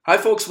Hi,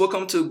 folks.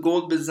 Welcome to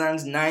Gold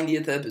Bizan's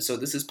 90th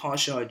episode. This is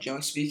Pasha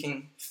Arjan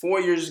speaking.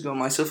 4 years ago,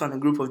 myself and a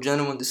group of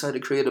gentlemen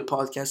decided to create a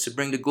podcast to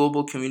bring the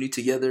global community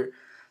together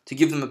to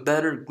give them a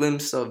better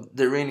glimpse of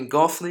the Iranian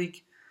Golf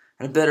League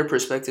and a better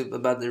perspective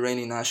about the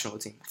Iranian national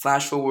team.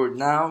 Flash forward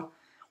now,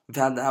 we've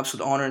had the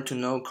absolute honor to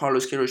know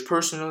Carlos Queiroz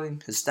personally,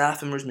 his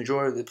staff members,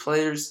 majority of the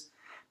players,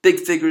 big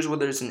figures,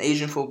 whether it's in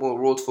Asian football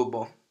or world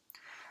football.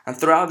 And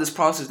throughout this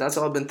process, that's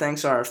all been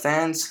thanks to our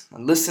fans,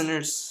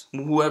 listeners,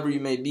 whoever you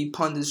may be,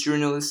 pundits,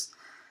 journalists,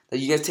 that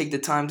you guys take the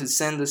time to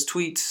send us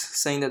tweets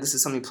saying that this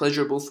is something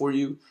pleasurable for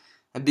you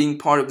and being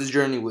part of this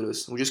journey with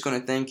us. We're just going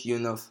to thank you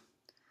enough.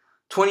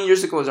 20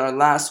 years ago was our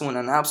last one,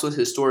 an absolute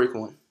historic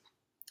one,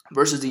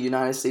 versus the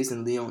United States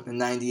in Lyon in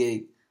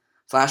 98.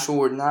 Flash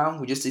forward now,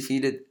 we just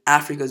defeated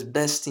Africa's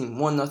best team,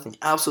 1-0.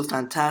 Absolute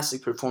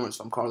fantastic performance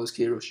from Carlos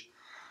Queiroz.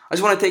 I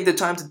just want to take the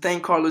time to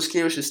thank Carlos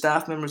Queiroz, his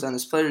staff members, and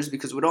his players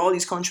because with all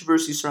these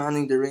controversies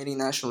surrounding the Iranian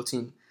national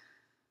team,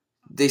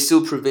 they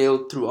still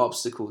prevailed through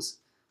obstacles.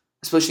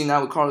 Especially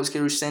now with Carlos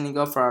Queiroz standing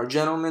up for our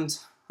gentlemen,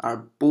 our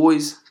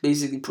boys,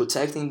 basically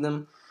protecting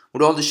them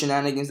with all the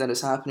shenanigans that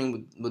is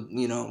happening with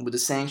the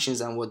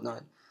sanctions and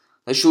whatnot.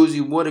 That shows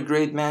you what a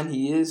great man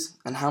he is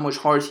and how much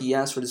heart he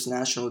has for this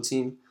national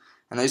team.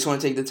 And I just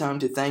want to take the time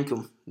to thank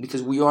him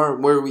because we are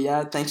where we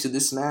at thanks to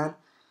this man,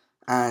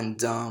 and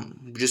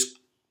just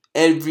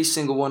every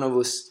single one of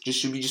us just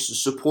should be just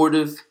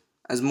supportive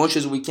as much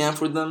as we can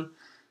for them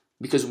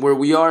because where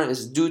we are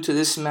is due to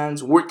this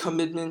man's work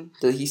commitment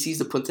that he sees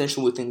the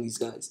potential within these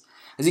guys.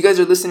 As you guys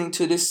are listening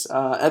to this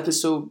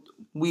episode,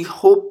 we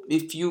hope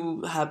if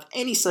you have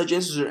any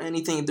suggestions or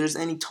anything, if there's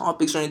any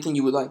topics or anything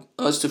you would like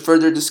us to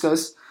further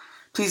discuss,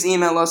 please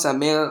email us at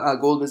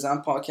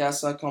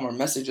mail@goldbizanpodcast.com or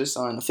message us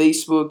on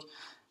Facebook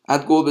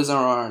at goldbizan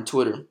or on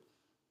Twitter.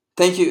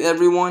 Thank you,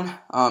 everyone.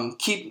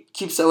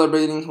 Keep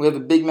celebrating. We have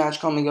a big match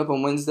coming up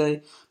on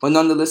Wednesday, but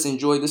nonetheless,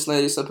 enjoy this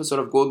latest episode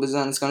of Gold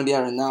Bazan. It's going to be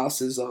our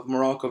analysis of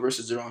Morocco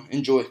versus Iran.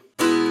 Enjoy.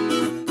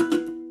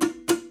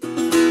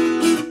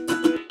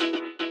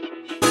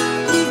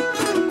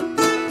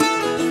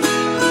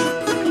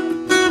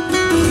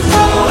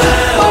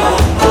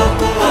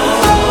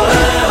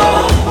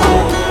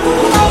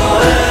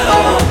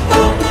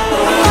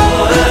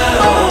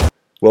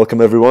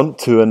 Welcome everyone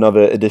to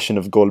another edition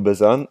of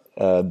Golbazan.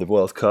 The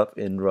World Cup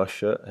in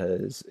Russia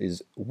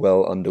is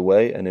well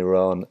underway, and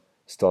Iran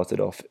started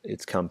off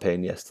its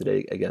campaign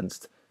yesterday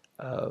against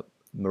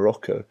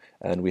Morocco.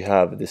 And we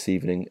have this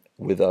evening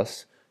with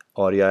us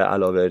Arya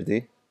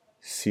Alaverdi,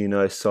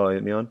 Sina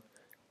Saimian,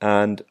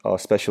 and our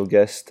special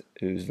guest,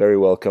 who's very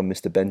welcome,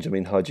 Mr.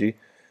 Benjamin Haji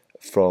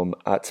from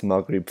at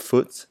Maghrib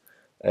Foot,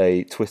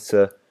 a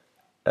Twitter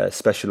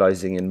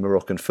specializing in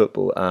Moroccan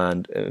football,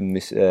 and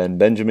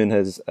Benjamin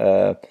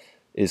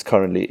is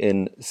currently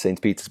in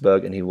St.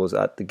 Petersburg, and he was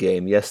at the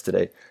game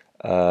yesterday.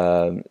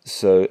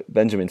 So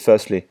Benjamin,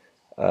 firstly,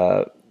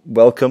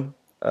 welcome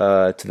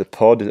to the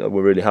pod.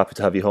 We're really happy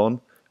to have you on.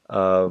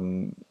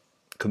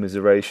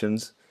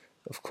 Commiserations,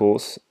 of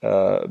course.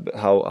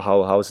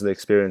 How's the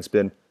experience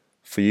been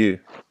for you?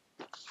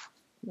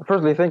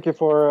 Firstly, thank you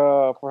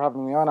for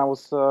having me on. I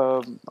was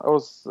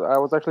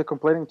actually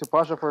complaining to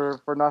Pasha for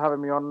not having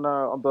me on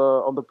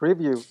the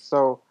preview.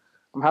 So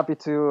I'm happy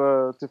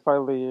to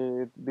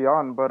finally be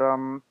on. But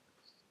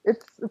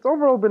it's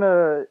overall been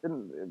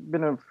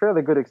a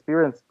fairly good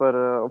experience. But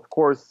of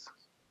course,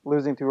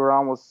 losing to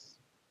Iran was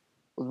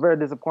very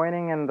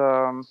disappointing, and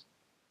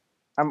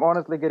I'm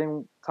honestly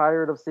getting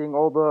tired of seeing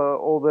all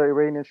the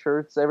Iranian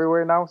shirts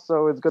everywhere now.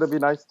 So it's gonna be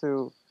nice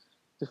to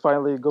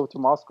finally go to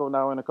Moscow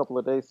now in a couple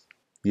of days.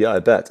 Yeah, I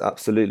bet.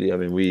 Absolutely. I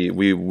mean, we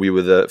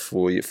were there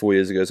 4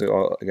 years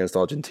ago against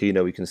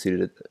Argentina. We conceded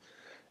it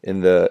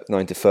in the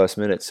 91st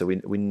minute, so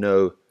we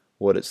know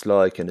what it's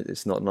like, and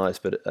it's not nice.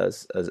 But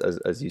as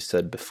you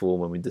said before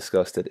when we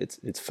discussed it,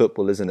 it's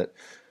football, isn't it?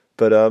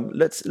 But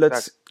let's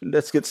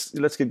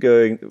get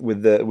going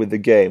with the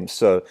game.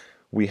 So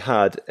we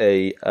had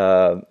a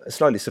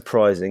slightly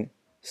surprising,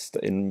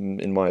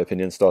 in my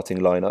opinion, starting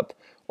lineup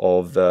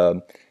of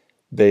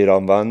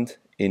Beiranvand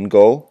in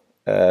goal.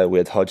 We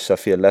had Haj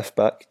Safir left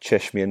back,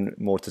 Cheshmi and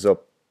Mortaza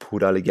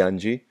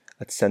Pouraliganji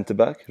at centre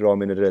back,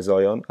 Ramin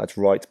Rezayan at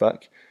right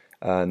back,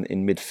 and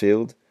in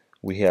midfield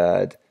we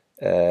had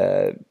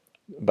Baida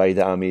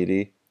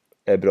Amiri,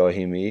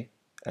 Ebrahimi,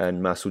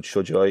 and Masoud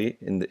Shojai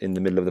in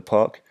the middle of the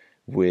park,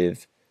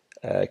 with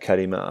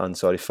Karima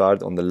Ansari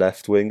Fard on the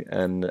left wing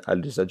and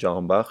Alireza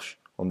Jahanbakhsh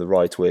on the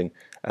right wing,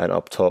 and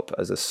up top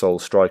as a sole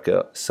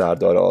striker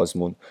Sardar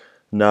Azmoun.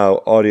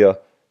 Now, Arya,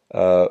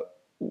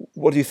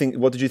 what do you think?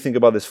 What did you think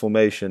about this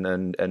formation?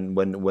 And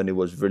when it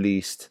was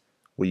released,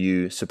 were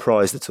you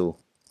surprised at all?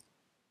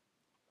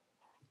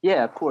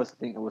 Yeah, of course. I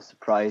think I was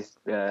surprised,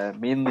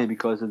 mainly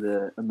because of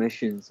the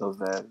omissions of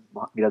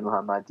Milad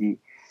Mohammadi,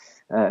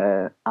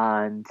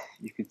 and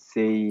you could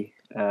say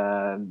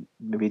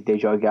maybe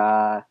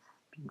Dejaga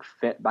being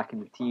fit back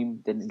in the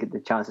team didn't get the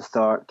chance to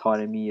start.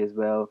 Taremi as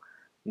well,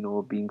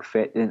 being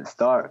fit didn't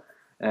start.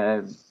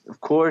 Of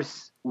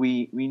course,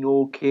 we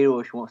know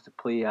Queiroz wants to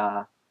play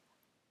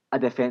a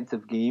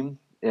defensive game.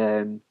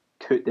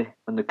 took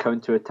on the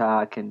counter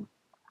attack, and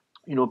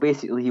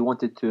basically he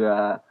wanted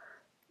to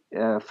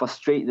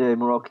frustrate the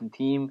Moroccan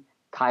team,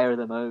 tire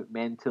them out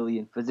mentally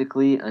and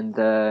physically, and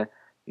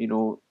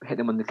hit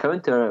them on the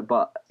counter.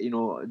 But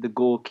the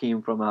goal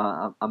came from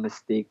a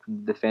mistake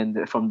from the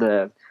defender, from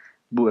the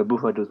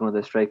Buhad was one of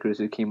the strikers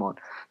who came on.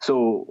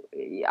 So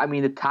I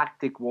mean, the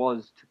tactic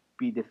was to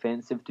be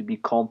defensive, to be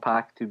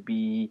compact, to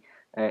be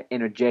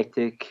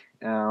energetic,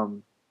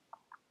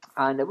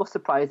 and it was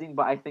surprising,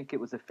 but I think it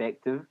was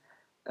effective.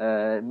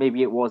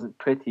 Maybe it wasn't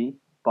pretty,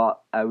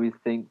 but I would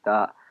think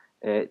that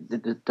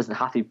it doesn't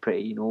have to be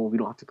pretty. We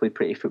don't have to play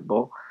pretty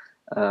football.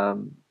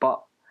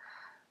 But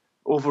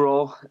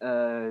overall,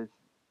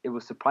 it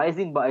was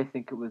surprising, but I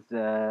think it was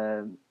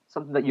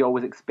something that you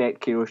always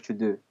expect Queiroz to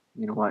do.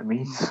 You know what I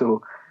mean?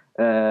 So,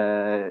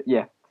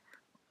 yeah.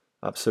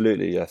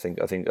 Absolutely, I think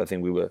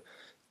we were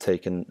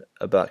taken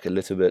aback a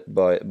little bit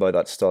by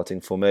that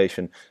starting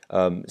formation.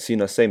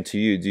 Sina, same to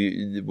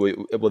you.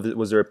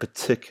 Was there a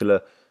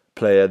particular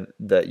player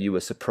that you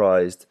were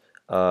surprised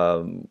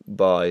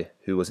by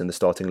who was in the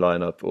starting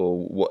lineup,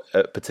 or what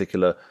a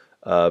particular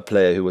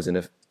player who was in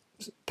a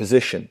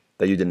position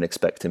that you didn't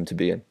expect him to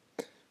be in?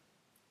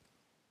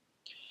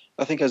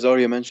 I think, as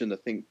Arya mentioned, I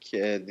think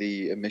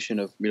the omission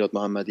of Milad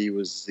Mohammadi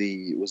was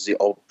the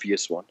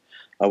obvious one.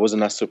 I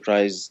wasn't as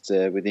surprised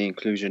with the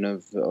inclusion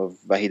of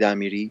Vahid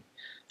Amiri,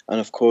 and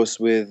of course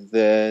with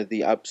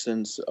the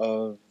absence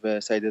of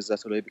Saïd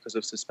Zatoré because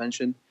of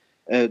suspension.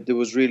 There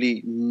was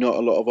really not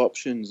a lot of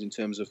options in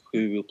terms of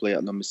who will play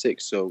at number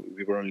 6, so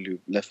we were only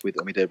left with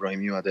Omid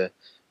Ebrahimi, who had a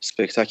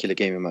spectacular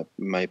game in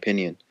my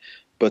opinion.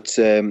 But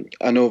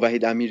I know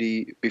Vahid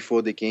Amiri,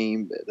 before the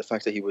game, the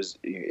fact that he was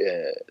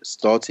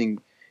starting,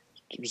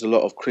 there was a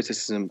lot of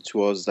criticism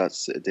towards that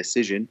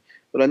decision,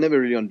 but I never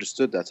really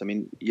understood that. I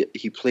mean,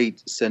 he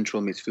played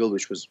central midfield,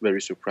 which was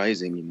very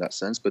surprising in that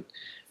sense, but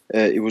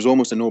it was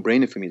almost a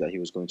no-brainer for me that he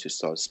was going to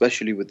start,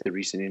 especially with the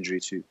recent injury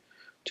to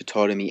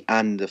Taremi,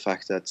 and the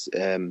fact that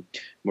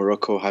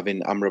Morocco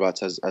having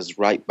Amrabat as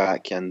right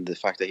back, and the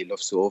fact that he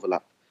loves to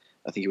overlap.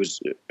 I think it was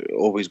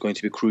always going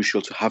to be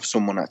crucial to have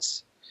someone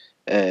that's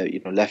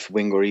left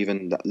wing, or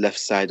even that left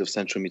side of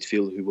central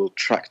midfield, who will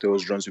track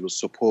those runs, who will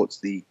support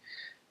the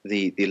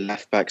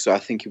left back. So I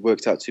think it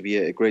worked out to be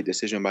a great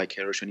decision by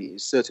Queiroz, and it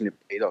certainly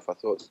paid off. I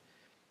thought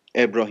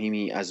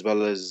Ebrahimi as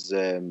well as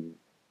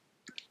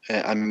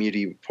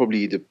Amiri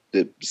probably the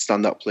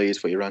standout players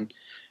for Iran.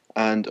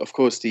 And of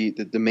course, the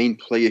main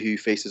player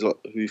who's faced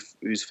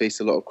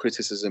a lot of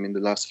criticism in the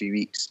last few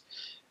weeks,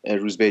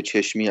 Rouzbeh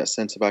Cheshmi at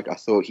centre back. I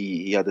thought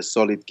he had a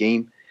solid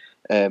game,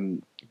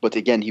 but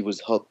again, he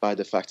was helped by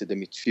the fact that the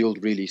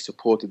midfield really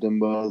supported them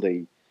well.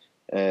 They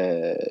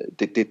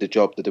did the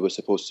job that they were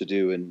supposed to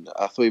do, and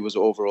I thought it was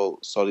an overall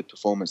solid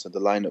performance. And the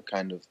lineup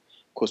kind of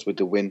course, with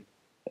the win,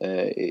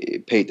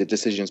 the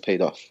decisions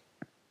paid off.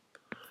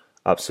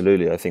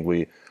 Absolutely, I think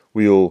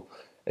we all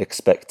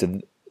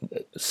expected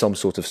some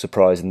sort of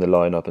surprise in the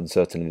lineup, and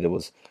certainly there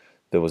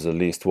was at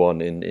least one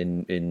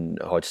in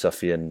Haj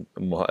Safi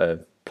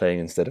playing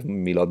instead of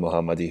Milad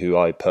Mohammadi, who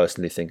I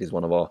personally think is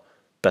one of our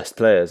best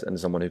players and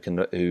someone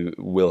who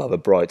will have a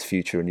bright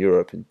future in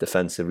Europe,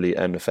 defensively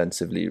and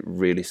offensively,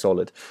 really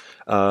solid.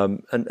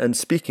 And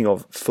speaking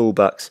of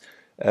fullbacks,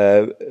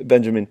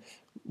 Benjamin,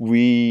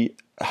 we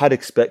had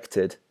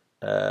expected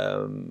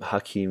Ashraf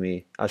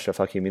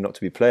Hakimi not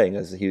to be playing,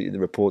 as the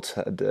reports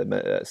had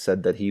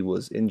said that he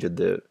was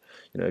injured.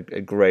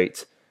 A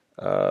great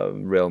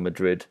Real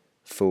Madrid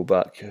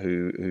fullback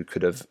who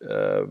could have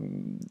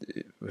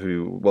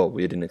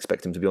we didn't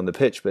expect him to be on the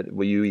pitch, but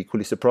were you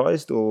equally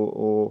surprised,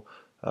 or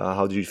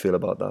how did you feel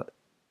about that?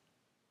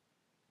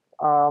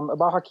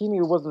 About Hakimi,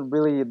 it wasn't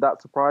really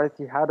that surprised.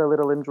 He had a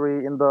little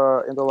injury in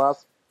the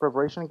last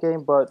preparation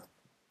game, but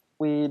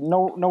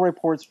no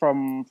reports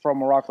from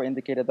Morocco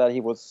indicated that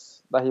he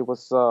was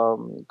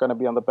going to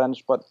be on the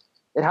bench. But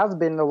it has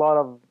been a lot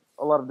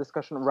of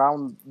discussion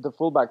around the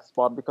fullback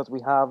spot, because we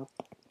have,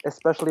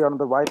 especially on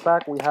the right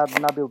back, we had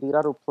Nabil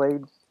Dirar, who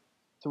played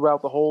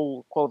throughout the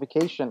whole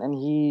qualification, and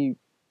he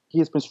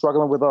has been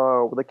struggling with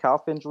a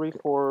calf injury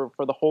for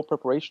the whole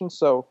preparation.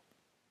 So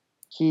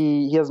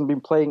he hasn't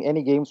been playing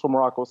any games for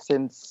Morocco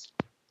since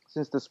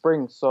the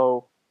spring.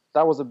 So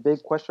that was a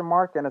big question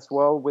mark. And as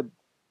well, with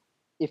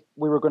if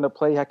we were going to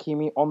play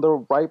Hakimi on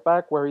the right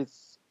back,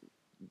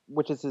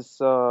 which is his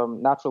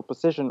natural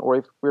position, or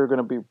if we were going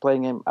to be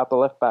playing him at the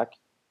left back,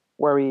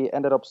 where he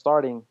ended up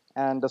starting.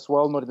 And as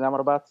well, Nordin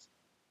Amrabat,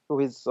 who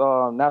is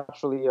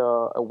naturally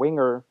a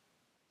winger,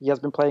 he has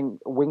been playing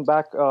wing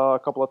back a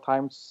couple of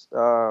times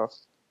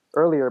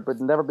earlier, but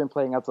never been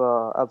playing as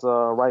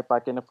a right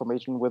back in a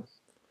formation with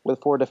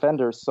 4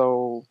 defenders.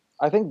 So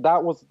I think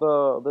that was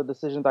the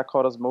decision that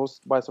caught us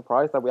most by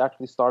surprise, that we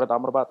actually started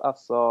Amrabat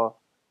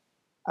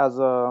as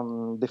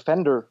a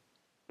defender,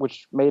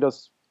 which made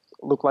us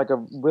look like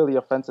a really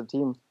offensive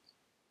team.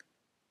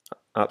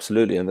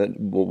 Absolutely, and then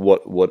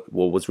what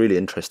was really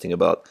interesting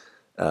about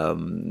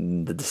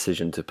the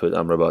decision to put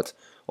Amrabat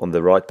on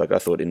the right back, I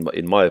thought,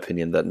 in my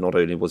opinion, that not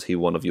only was he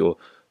one of your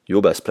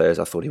best players,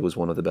 I thought he was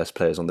one of the best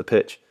players on the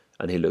pitch.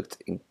 and he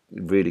looked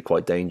really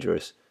quite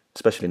dangerous,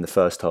 especially in the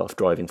first half,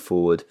 driving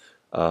forward,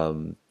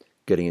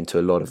 getting into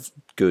a lot of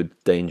good,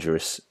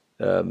 dangerous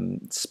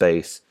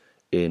space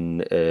in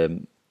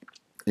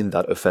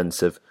that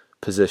offensive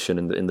position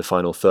in the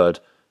final third,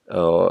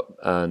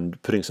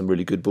 and putting some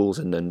really good balls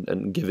in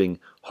and giving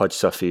Haj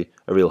Safi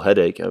a real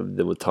headache.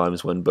 There were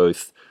times when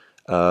both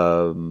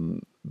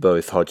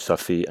Haj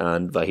Safi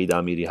and Vahid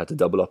Amiri had to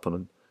double up on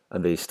him,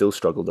 and they still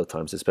struggled at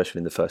times, especially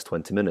in the first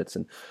 20 minutes.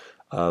 And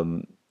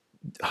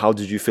how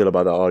did you feel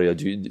about that, Arya?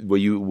 Were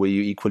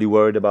you equally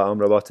worried about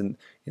Amrabat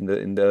in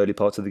the early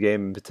parts of the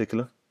game in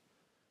particular?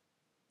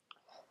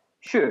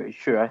 Sure.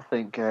 I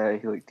think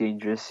he looked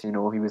dangerous. You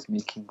know, he was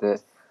making the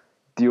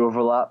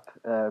overlap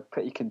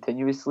pretty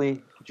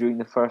continuously during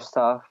the first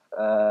half.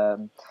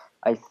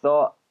 I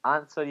thought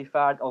Ansari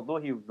Fard, although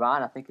he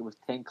ran, I think it was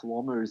 10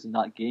 kilometers in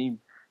that game.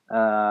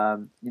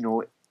 You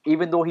know,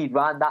 even though he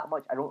ran that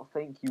much, I don't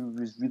think he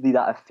was really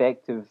that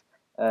effective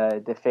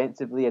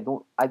defensively.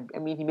 I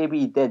mean,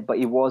 he did, but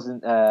he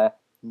wasn't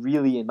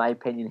really, in my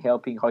opinion,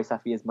 helping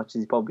Housafi as much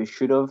as he probably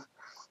should have.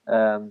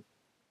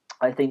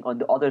 I think on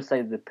the other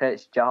side of the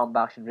pitch, Jahan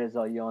Bakhsh and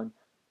Reza Yan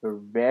were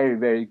very,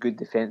 very good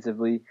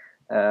defensively.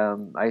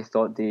 I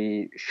thought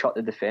they shut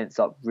the defence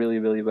up really,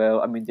 really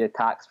well. I mean, the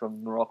attacks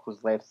from Morocco's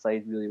left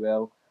side really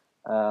well.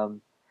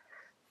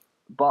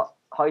 But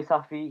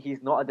Housafi,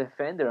 he's not a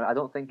defender. I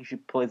don't think he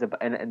should play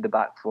in the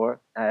back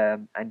four.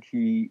 And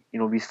he, you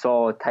know, we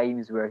saw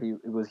times where he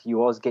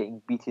was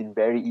getting beaten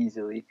very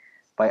easily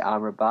by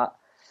Amrabat.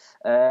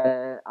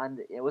 And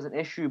it was an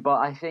issue,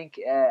 but I think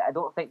I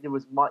don't think there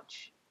was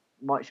much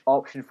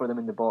option for them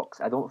in the box.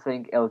 I don't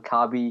think El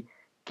Kabi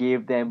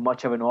gave them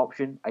much of an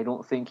option. I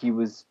don't think he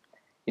was,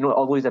 you know,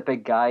 although he's a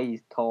big guy,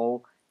 he's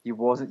tall, he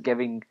wasn't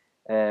giving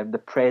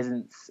the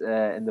presence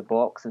in the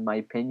box, in my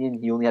opinion.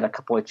 He only had a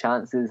couple of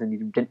chances and he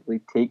didn't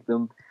really take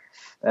them.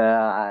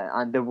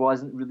 And there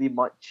wasn't really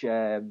much,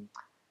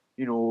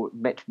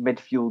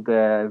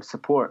 midfield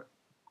support,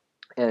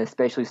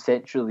 especially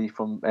centrally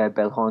from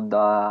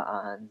Belhonda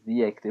and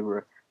Ziyech. They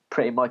were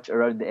pretty much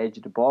around the edge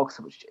of the box,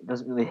 which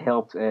doesn't really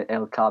help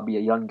El Kabi,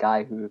 a young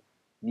guy who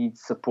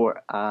needs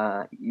support.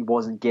 He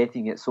wasn't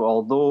getting it. So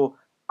although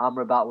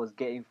Amrabat was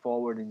getting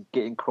forward and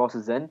getting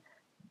crosses in,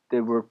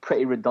 they were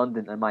pretty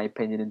redundant, in my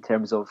opinion, in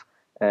terms of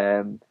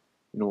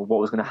what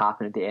was going to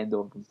happen at the end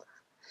of them.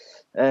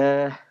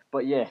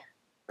 But yeah,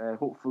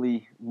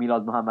 hopefully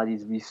Milad Mohammadi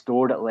is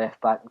restored at left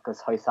back,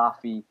 because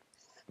Housafi,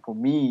 for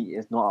me,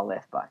 is not a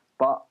left back.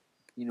 But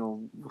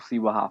we'll see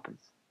what happens.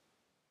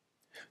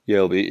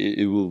 Yeah,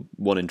 it will.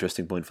 One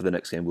interesting point for the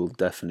next game will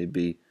definitely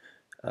be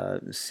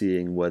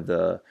seeing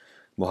whether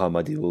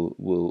Mohammadi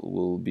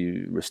will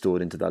be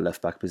restored into that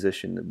left back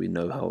position. We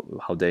know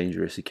how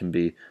dangerous he can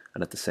be,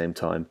 and at the same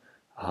time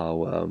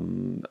how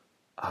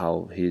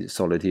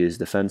solid he is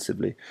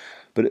defensively.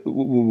 But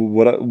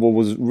what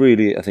was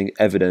really, I think,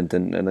 evident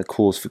and a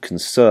cause for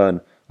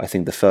concern, I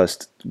think the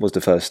first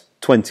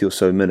 20 or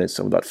so minutes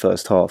of that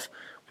first half,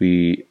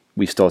 we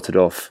started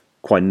off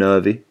quite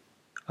nervy.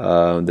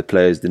 The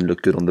players didn't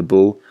look good on the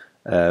ball.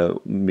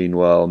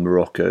 Meanwhile,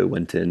 Morocco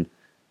went in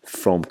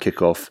from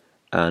kickoff,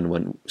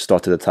 and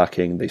started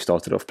attacking. They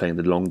started off playing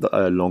the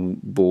long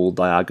ball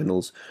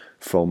diagonals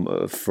from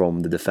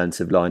the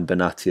defensive line.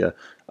 Benatia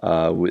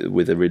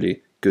with a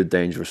really good,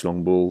 dangerous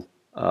long ball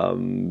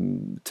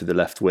to the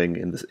left wing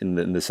in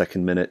the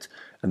second minute,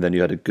 and then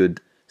you had a good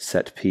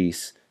set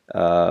piece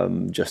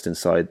just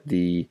inside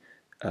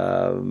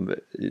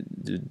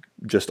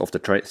just off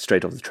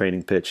straight off the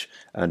training pitch.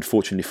 And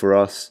fortunately for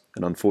us,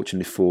 and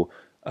unfortunately for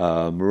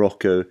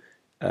Morocco,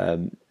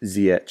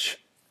 Ziyech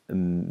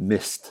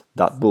missed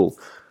that ball.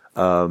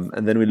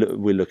 And then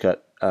we look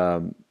at I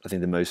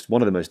think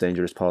one of the most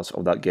dangerous parts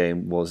of that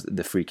game was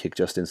the free kick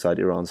just inside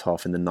Iran's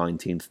half in the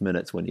 19th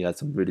minute, when he had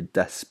some really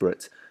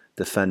desperate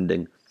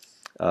defending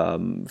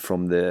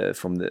from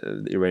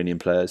the Iranian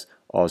players.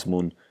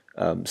 Azmoun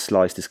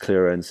sliced his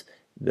clearance.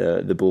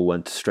 The ball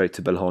went straight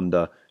to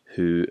Belhonda,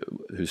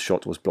 whose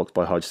shot was blocked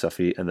by Haj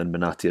Safi, and then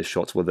Benatia's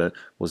shot was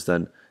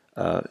then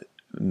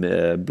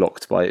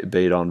blocked by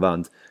Beiran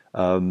Vand.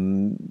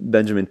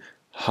 Benjamin,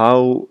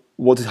 how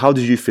did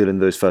you feel in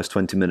those first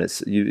 20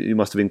 minutes? You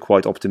must have been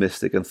quite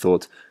optimistic and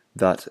thought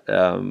that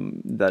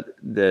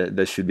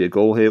there should be a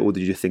goal here, or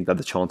did you think that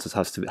the chances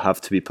have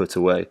to be put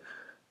away?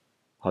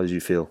 How did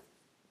you feel?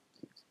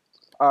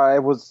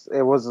 It was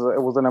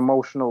an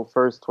emotional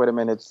first 20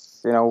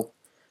 minutes.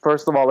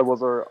 First of all, it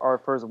was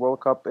our first World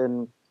Cup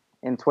in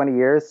 20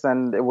 years,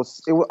 and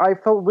I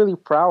felt really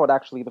proud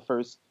actually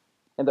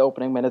in the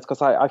opening minutes,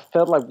 because I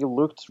felt like we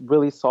looked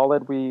really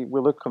solid. We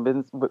looked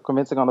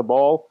convincing on the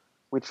ball.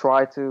 We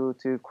tried to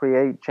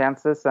create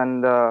chances,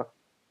 and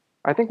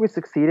I think we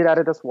succeeded at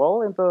it as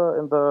well in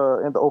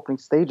the opening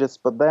stages.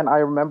 But then I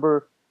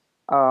remember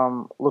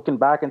looking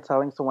back and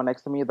telling someone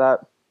next to me that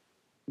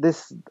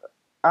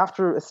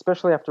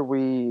especially after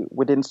we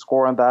didn't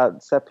score on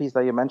that set piece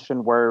that you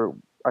mentioned, where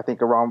I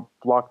think Iran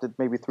blocked it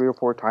maybe 3 or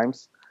 4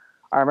 times.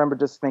 I remember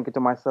just thinking to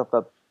myself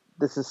that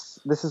this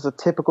is a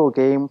typical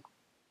game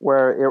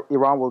where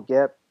Iran will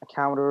get a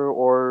counter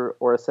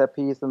or a set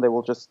piece, and they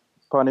will just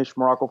punish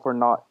Morocco for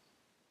not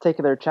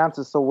taking their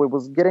chances. So it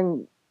was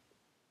getting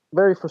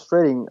very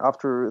frustrating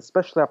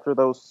especially after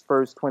those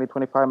first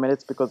 20-25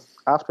 minutes, because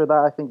after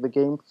that, I think the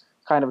game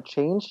kind of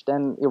changed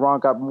and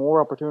Iran got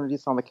more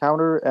opportunities on the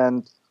counter,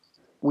 and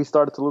we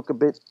started to look a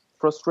bit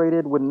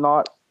frustrated with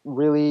not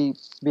really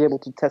be able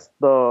to test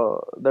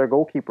their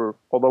goalkeeper.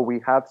 Although we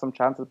had some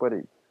chances, but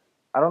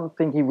I don't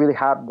think he really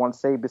had one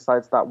save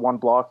besides that one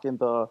block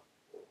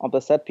on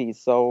the set piece.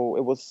 So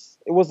it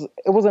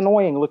was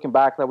annoying looking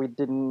back that we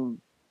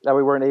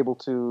weren't able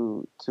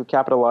to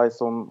capitalize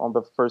on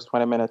the first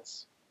 20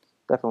 minutes.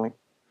 Definitely.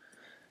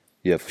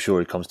 Yeah, for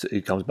sure. It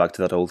comes back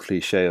to that old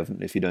cliche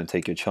of if you don't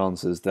take your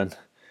chances,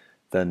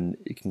 then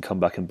it can come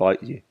back and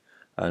bite you.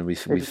 And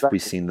Exactly.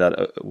 seen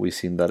that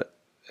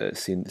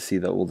see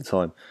that all the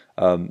time.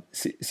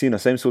 Sina,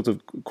 same sort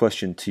of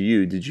question to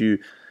you. Did you,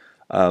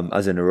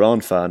 as an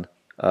Iran fan,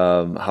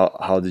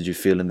 how did you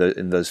feel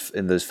in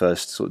those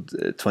first sort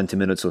of 20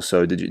 minutes or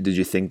so? Did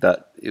you think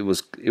that it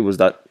was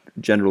that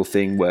general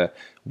thing where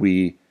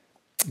we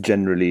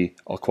generally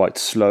are quite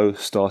slow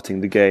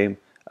starting the game,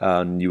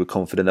 and you were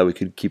confident that we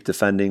could keep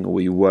defending, or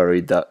were you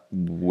worried that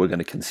we're going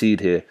to concede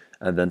here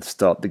and then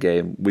start the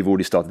game? We've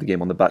already started the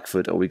game on the back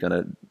foot. Are we going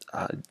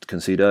to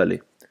concede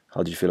early?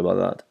 How did you feel about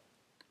that?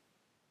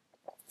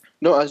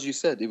 No, as you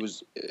said, it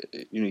was,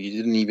 you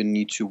didn't even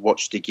need to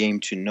watch the game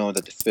to know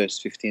that the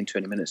first 15,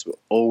 20 minutes were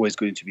always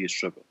going to be a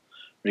struggle.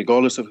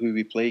 Regardless of who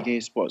we play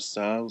against, what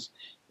styles,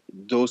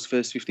 those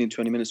first 15,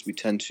 20 minutes, we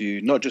tend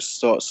to not just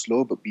start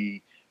slow, but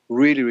be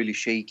really, really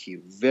shaky,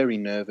 very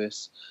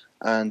nervous.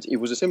 And it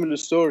was a similar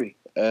story.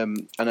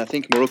 And I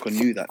think Morocco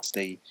knew that.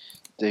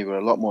 They were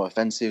a lot more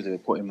offensive. They were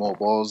putting more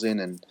balls in.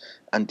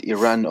 And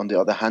Iran, on the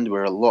other hand,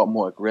 were a lot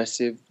more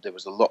aggressive. There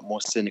was a lot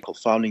more cynical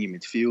fouling in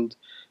midfield.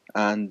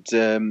 And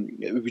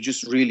we were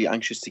just really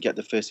anxious to get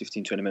the first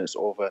 15, 20 minutes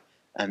over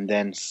and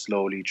then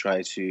slowly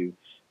try to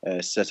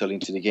settle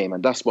into the game.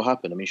 And that's what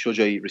happened. I mean,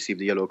 Shojai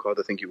received a yellow card.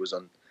 I think it was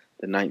on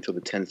the 9th or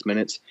the 10th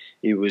minute.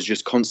 It was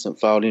just constant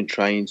fouling,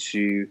 trying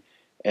to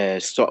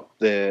stop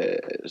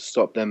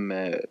them,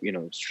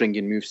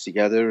 stringing moves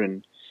together,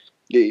 and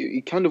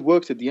it kind of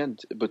worked at the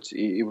end. But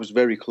it was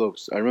very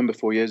close. I remember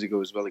 4 years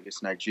ago as well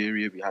against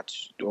Nigeria, we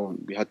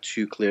had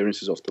 2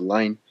 clearances off the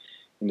line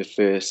in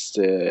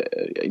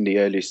the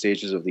early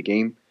stages of the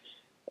game.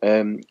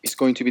 It's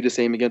going to be the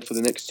same again for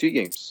the next 2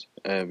 games.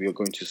 We are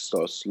going to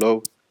start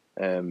slow,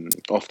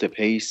 off the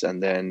pace,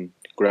 and then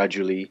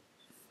gradually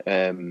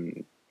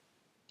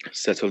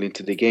settle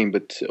into the game.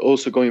 But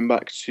also going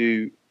back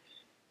to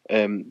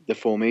the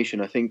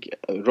formation, I think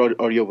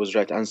Aryo was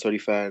right.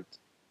 Ansari Fad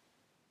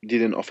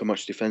didn't offer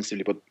much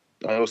defensively, but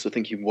I also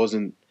think he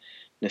wasn't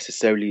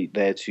necessarily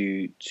there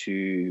to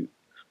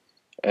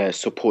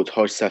support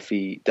Haj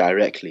Safi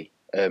directly.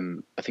 I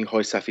think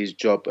Haj Safi's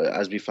job,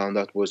 as we found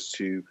out, was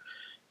to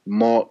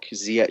mark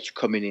Ziyech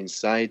coming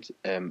inside.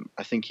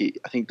 I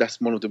think that's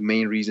one of the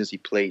main reasons he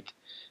played,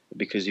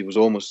 because he was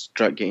almost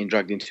getting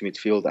dragged into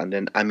midfield, and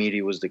then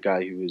Amiri was the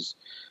guy who was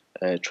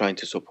trying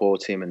to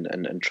support him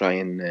and try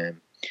and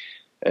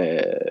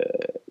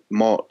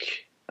mark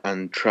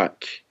and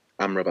track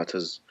Amrabat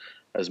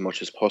as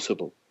much as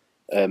possible.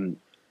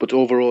 But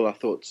overall, I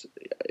thought,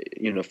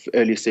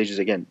 early stages,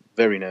 again,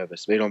 very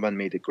nervous. Veyronban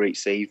made a great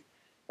save.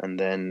 And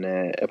then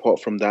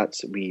apart from that,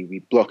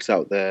 we blocked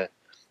out the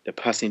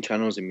passing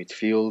channels in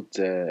midfield.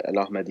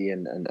 El Ahmadi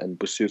and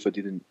Boussoufa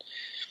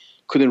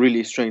couldn't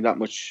really string that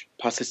much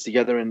passes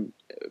together. And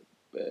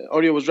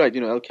Aryo was right.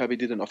 El Kabi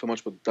didn't offer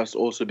much, but that's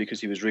also because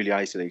he was really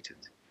isolated.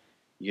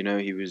 He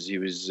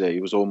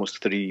was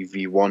almost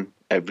 3v1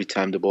 every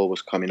time the ball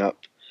was coming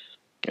up.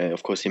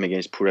 Of course, him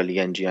against Pourali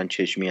and Gian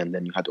Cheshmi, and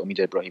then you had Omid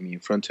Ebrahimi in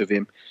front of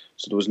him.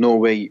 So there was no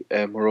way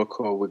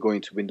Morocco were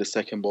going to win the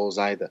second balls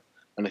either.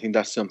 And I think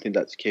that's something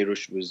that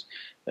Queiroz was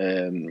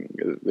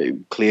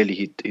clearly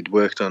he'd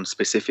worked on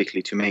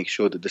specifically to make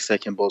sure that the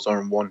second balls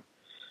aren't won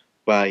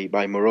by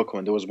Morocco.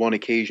 And there was one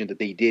occasion that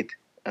they did,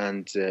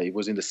 and it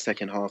was in the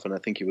second half. And I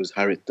think it was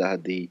Harit that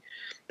had the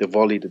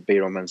volley that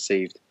Veyronban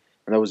saved.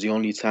 And that was the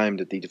only time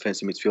that the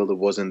defensive midfielder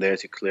wasn't there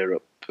to clear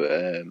up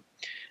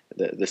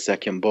the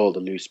second ball,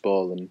 the loose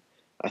ball. And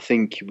I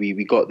think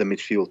we got the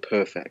midfield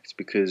perfect,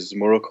 because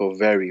Morocco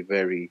very,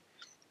 very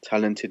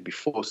talented. We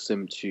forced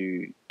them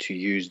to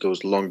use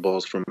those long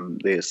balls from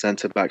their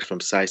centre-backs, from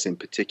Saiss in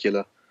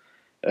particular.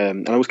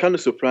 And I was kind of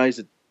surprised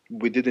that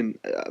we didn't...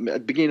 at the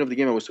beginning of the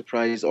game, I was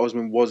surprised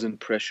Osman wasn't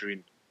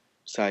pressuring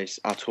Saiss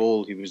at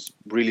all. He was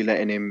really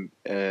letting him,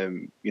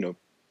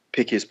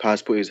 pick his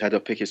pass, put his head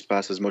up, pick his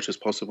pass as much as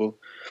possible.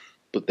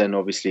 But then,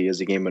 obviously, as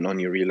the game went on,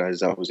 you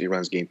realise that was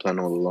Iran's game plan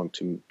all along,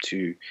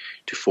 to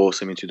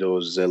force him into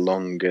those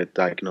long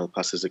diagonal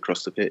passes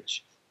across the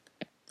pitch.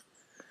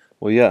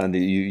 Well, yeah, and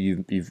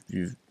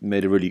you've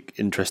made a really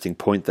interesting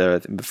point there. I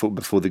think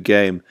before the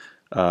game,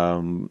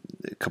 a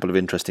couple of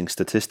interesting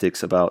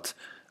statistics about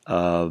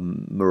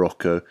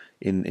Morocco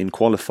in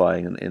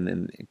qualifying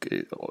and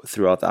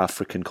throughout the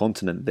African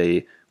continent.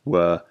 They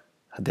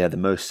had the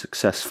most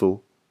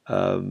successful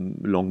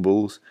long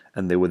balls,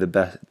 and they were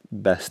the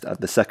best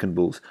at the second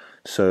balls.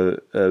 So,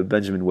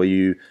 Benjamin, were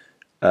you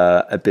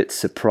a bit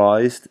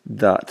surprised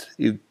that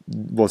it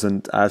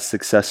wasn't as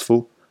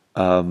successful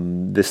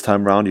this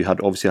time round? You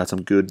had obviously had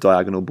some good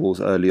diagonal balls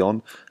early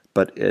on,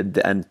 but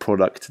the end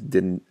product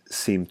didn't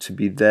seem to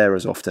be there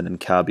as often. And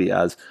Kabi,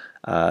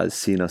 as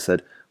Sina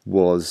said,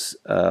 was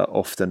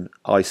often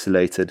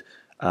isolated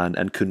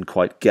and couldn't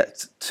quite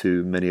get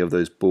to many of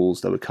those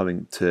balls that were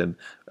coming to him.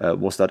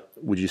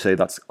 Would you say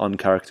that's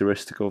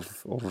uncharacteristic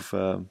of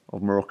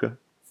Morocco?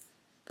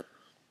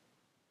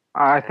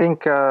 I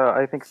think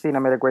Sina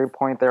made a great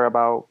point there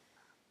about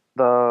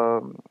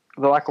the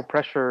lack of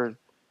pressure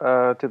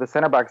to the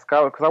center backs,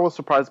 because I was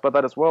surprised by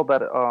that as well,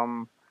 that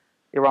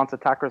Iran's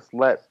attackers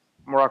let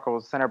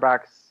Morocco's center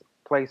backs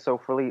play so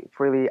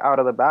freely out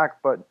of the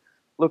back. But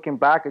looking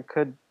back, it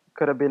could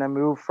have been a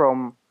move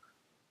from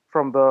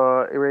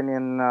the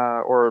Iranian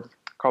or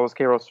Carlos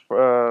Queiroz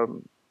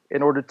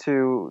in order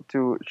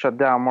to shut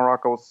down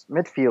Morocco's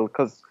midfield,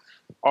 because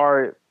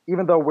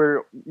even though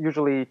we're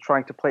usually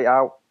trying to play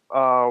out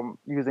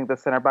using the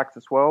center backs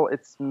as well,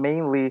 it's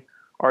mainly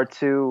our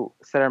two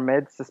center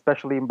mids,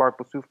 especially Mbark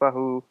Boussoufa,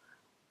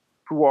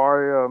 who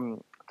are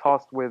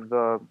tasked with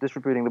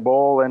distributing the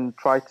ball and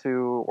try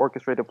to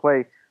orchestrate the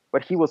play.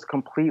 But he was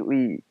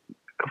completely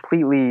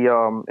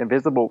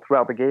invisible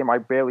throughout the game. I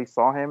barely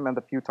saw him, and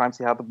the few times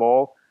he had the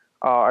ball,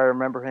 I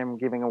remember him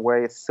giving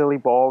away a silly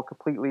ball,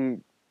 completely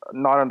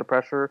not under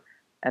pressure,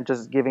 and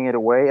just giving it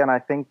away. And I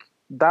think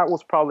that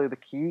was probably the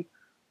key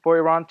for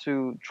Iran,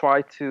 to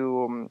try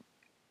to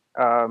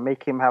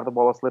make him have the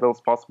ball as little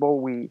as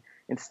possible.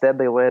 Instead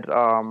they let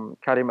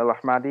Karim El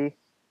Ahmadi,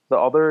 the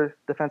other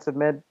defensive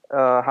mid,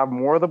 have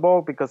more of the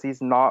ball, because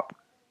he's not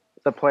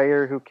the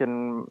player who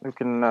can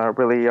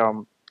really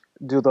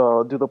do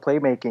the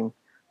playmaking.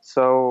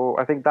 So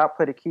I think that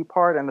played a key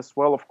part, and as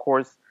well, of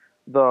course,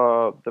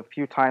 the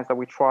few times that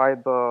we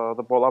tried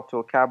the ball up to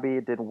El Kabi,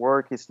 it didn't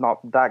work. He's not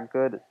that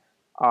good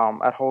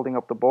at holding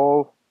up the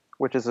ball,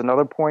 which is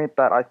another point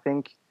that I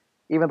think,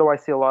 even though I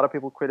see a lot of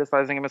people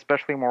criticizing him,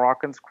 especially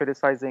Moroccans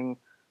criticizing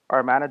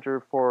our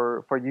manager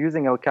for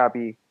using El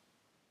Kabi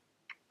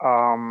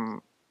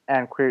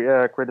and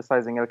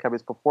criticizing El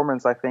Kabi's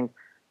performance, I think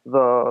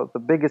the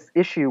biggest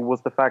issue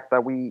was the fact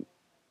that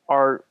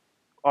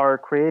our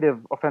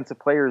creative offensive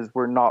players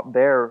were not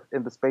there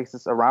in the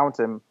spaces around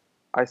him.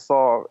 I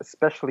saw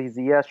especially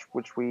Ziyech,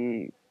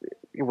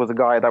 he was a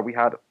guy that we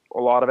had a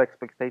lot of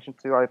expectation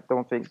to. I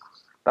don't think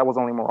that was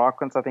only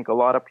Moroccans. I think a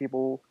lot of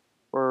people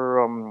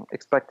were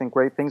expecting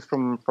great things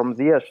from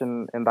Ziyech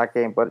in that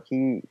game, but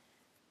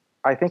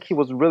I think he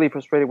was really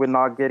frustrated with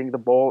not getting the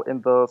ball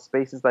in the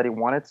spaces that he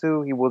wanted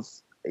to.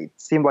 It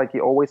seemed like he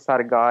always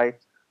had a guy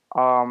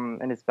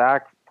in his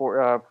back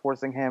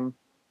forcing him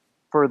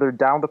further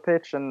down the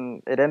pitch,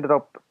 and it ended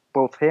up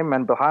both him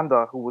and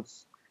Bahanda, who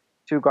was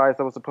two guys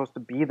that were supposed to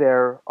be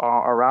there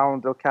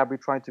around El Kabi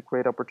trying to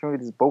create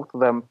opportunities. Both of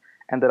them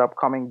ended up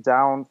coming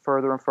down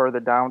further and further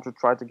down to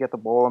try to get the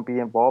ball and be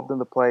involved in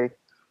the play.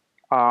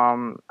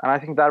 And I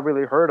think that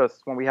really hurt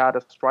us when we had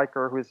a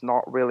striker who is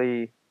not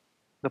really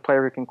the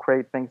player who can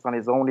create things on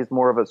his own. He's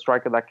more of a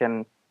striker that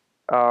can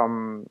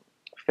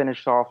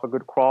finish off a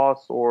good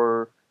cross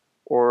or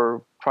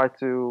try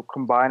to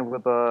combine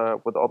with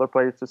other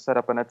players to set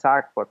up an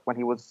attack. But when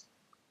he was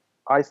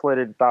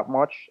isolated that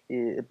much,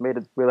 it made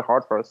it really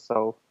hard for us.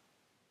 So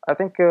I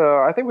think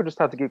we just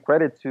have to give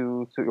credit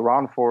to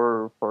Iran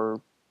for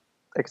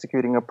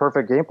executing a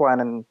perfect game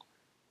plan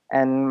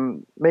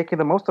and making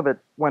the most of it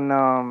when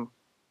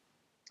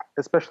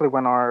especially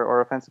when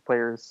our offensive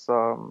players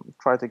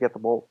try to get the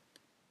ball.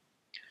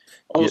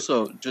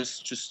 Also,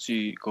 just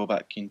to go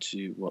back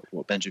into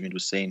what Benjamin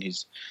was saying,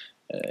 he's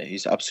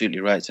absolutely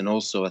right. And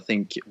also, I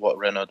think what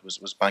Renaud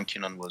was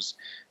banking on was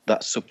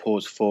that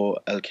support for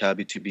El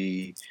Kabi to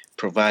be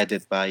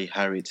provided by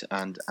Harit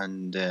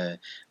and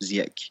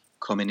Ziyech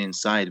coming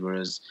inside,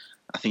 whereas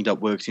I think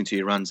that worked into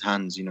Iran's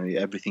hands. You know,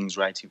 everything's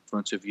right in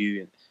front of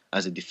you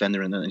as a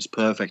defender, and then it's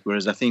perfect.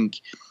 Whereas I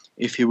think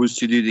if he was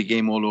to do the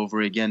game all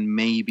over again,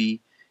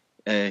 maybe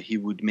he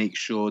would make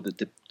sure that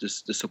the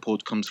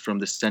support comes from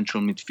the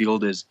central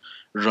midfielders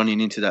running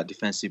into that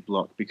defensive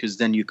block, because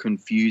then you're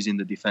confusing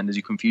the defenders,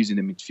 you're confusing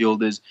the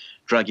midfielders,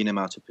 dragging them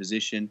out of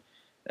position.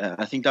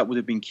 I think that would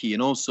have been key.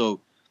 And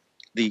also,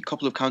 the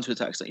couple of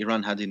counterattacks that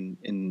Iran had in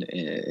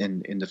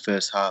the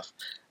first half,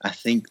 I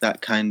think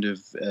that kind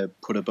of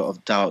put a bit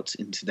of doubt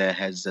into their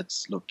heads.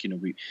 That's, look, you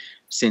know,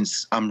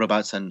 since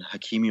Amrabat and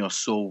Hakimi are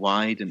so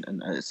wide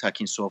and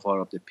attacking so far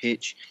up the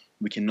pitch,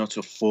 we cannot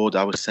afford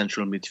our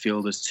central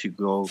midfielders to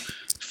go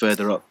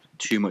further up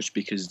too much,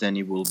 because then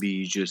it will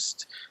be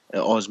just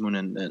Osman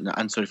and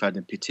Ansari Fad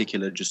in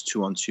particular, just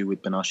 2-on-2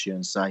 with Benatia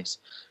and Saiss.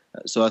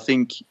 So I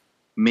think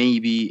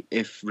maybe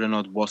if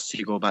Renaud was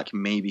to go back,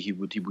 maybe he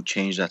would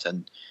change that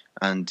and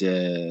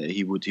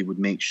he would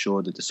make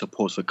sure that the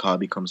support for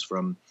Kabi comes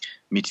from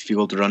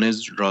midfield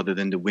runners rather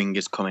than the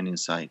wingers coming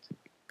inside.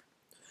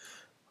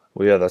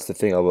 Well, yeah, that's the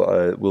thing.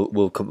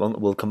 We'll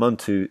come on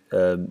to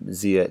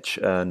Ziyech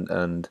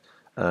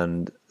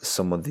and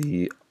some of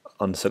the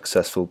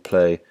unsuccessful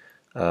play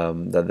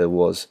that there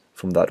was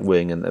from that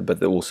wing,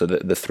 but also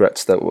the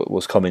threats that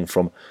was coming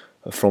from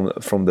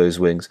those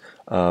wings.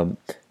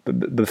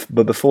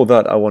 But before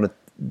that, I wanted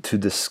to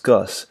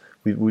discuss.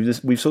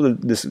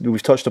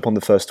 We've touched upon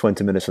the first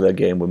 20 minutes of that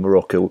game where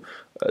Morocco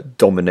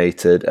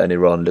dominated and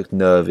Iran looked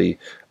nervy,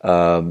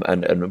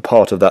 and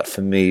part of that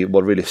for me,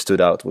 what really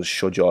stood out was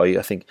Shojai.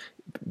 I think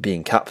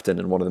being captain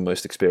and one of the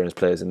most experienced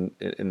players in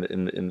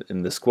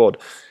the squad,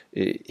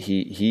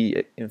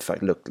 he in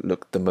fact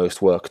looked the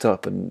most worked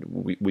up. And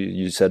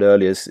you said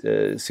earlier,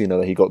 Sina,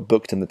 that he got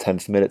booked in the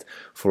 10th minute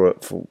for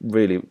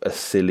really a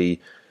silly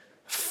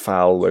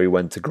foul where he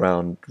went to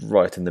ground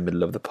right in the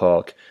middle of the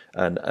park,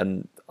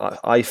 and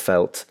I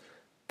felt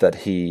that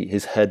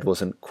his head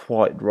wasn't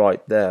quite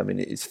right there. I mean,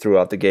 it's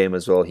throughout the game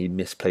as well. He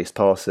misplaced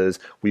passes.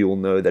 We all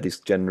know that he's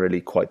generally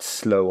quite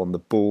slow on the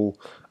ball,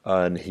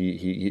 and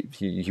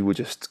he would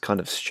just kind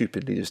of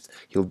stupidly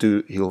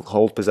he'll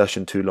hold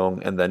possession too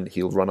long, and then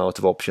he'll run out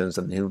of options,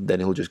 and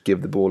he'll just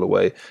give the ball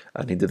away,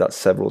 and he did that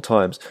several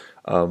times.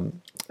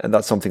 And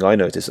that's something I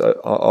noticed.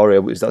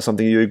 Aria, is that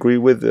something you agree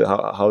with?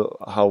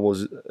 How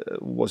was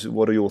it?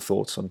 What are your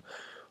thoughts on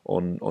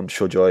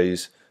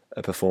Shojai's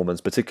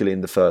performance, particularly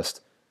in the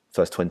first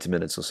 20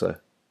 minutes or so?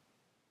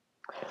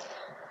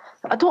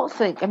 I don't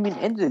think. I mean,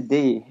 end of the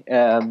day,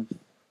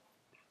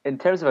 in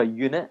terms of a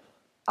unit,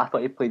 I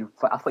thought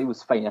he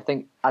was fine. I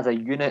think as a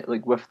unit,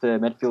 like with the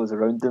midfielders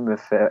around him,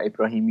 with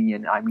Ibrahimi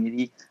and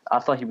Amiri, I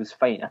thought he was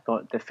fine. I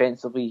thought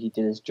defensively he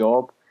did his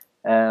job,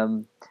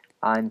 and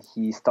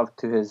he stuck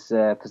to his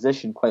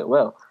position quite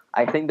well.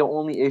 I think the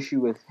only issue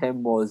with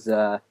him was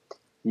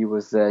he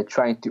was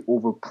trying to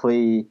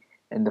overplay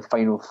in the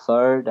final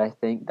third. I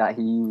think that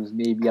he was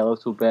maybe a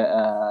little bit,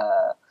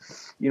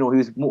 he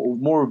was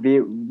more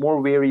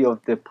wary of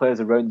the players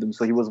around him.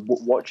 So he was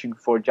watching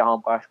for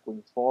Jahanbakhsh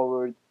going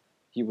forward.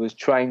 He was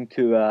trying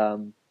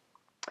to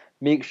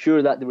make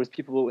sure that there was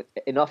people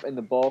enough in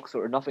the box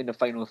or enough in the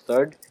final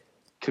third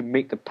to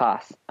make the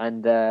pass.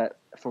 And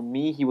for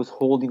me, he was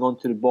holding on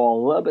to the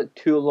ball a little bit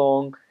too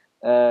long.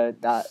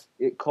 That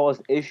it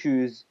caused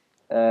issues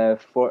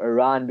for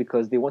Iran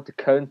because they want to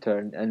counter.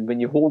 And when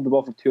you hold the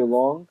ball for too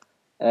long,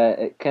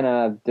 it kind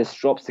of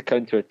disrupts the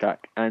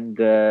counter-attack.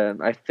 And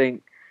I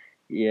think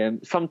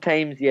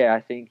sometimes, I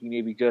think he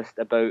maybe just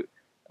about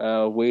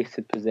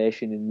wasted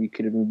possession and we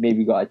could have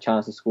maybe got a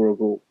chance to score a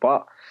goal.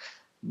 But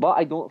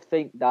I don't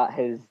think that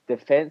his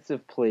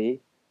defensive play,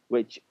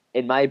 which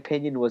in my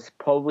opinion was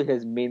probably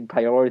his main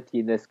priority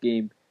in this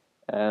game,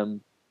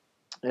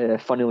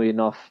 funnily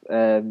enough,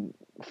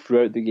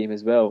 throughout the game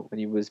as well, when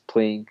he was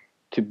playing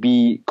to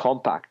be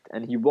compact.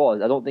 And he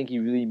was. I don't think he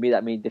really made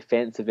that many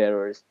defensive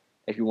errors,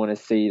 if you want to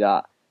say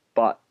that.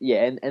 But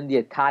in the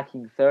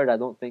attacking third, I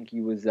don't think he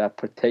was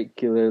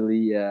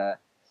particularly,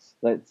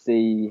 let's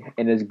say,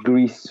 in his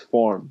Greece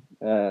form,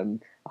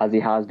 as he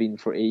has been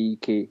for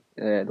AEK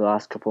the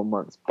last couple of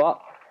months. But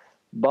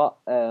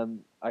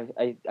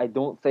I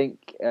don't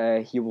think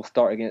he will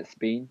start against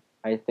Spain.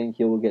 I think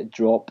he will get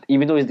dropped,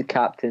 even though he's the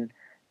captain.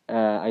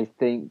 I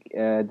think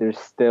there's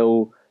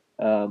still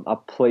a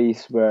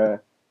place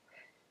where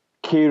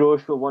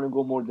Queiroz will want to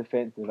go more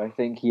defensive. I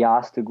think he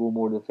has to go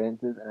more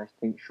defensive, and I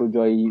think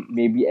Shojai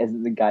maybe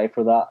isn't the guy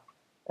for that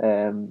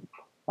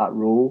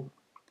role.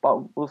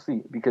 But we'll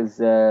see,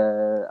 because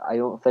I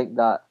don't think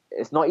that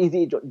it's not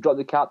easy to drop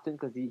the captain,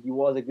 because he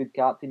was a good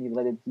captain. He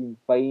led the team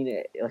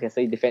fine. Like I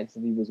said,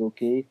 defensively he was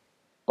okay,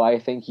 but I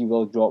think he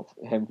will drop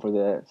him for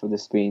the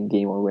Spain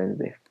game on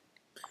Wednesday.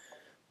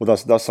 Well,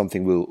 that's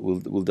something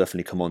we'll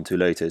definitely come on to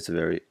later.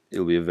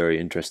 It'll be a very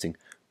interesting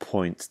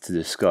point to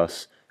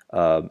discuss.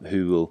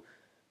 Who will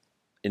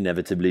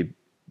inevitably,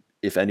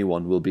 if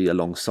anyone, will be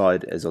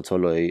alongside Ezat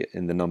Toloi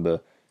in the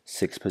number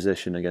 6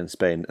 position against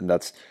Spain, and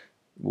that's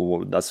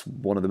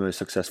one of the most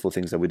successful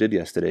things that we did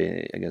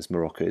yesterday against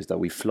Morocco, is that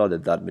we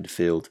flooded that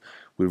midfield.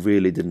 We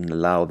really didn't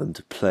allow them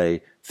to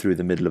play through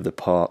the middle of the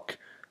park.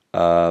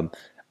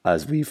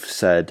 As we've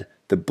said,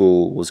 the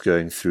ball was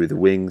going through the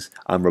wings.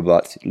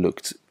 Amrabat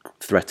looked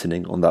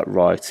threatening on that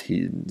right.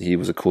 He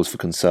was a cause for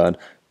concern.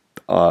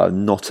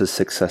 Not as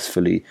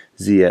successfully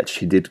Ziyech.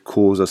 He did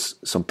cause us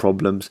some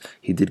problems.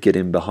 He did get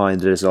in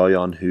behind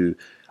Rezaian, who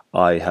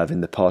I have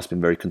in the past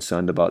been very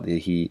concerned about.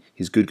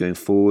 He's good going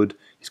forward.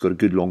 He's got a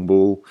good long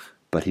ball,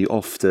 but he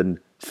often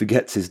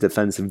forgets his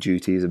defensive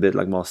duties, a bit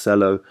like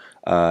Marcelo,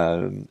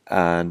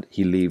 and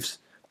he leaves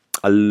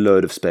a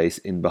load of space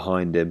in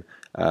behind him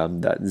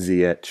that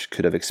Ziyech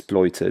could have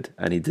exploited,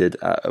 and he did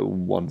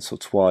once or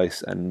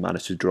twice and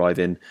managed to drive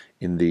into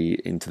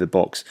the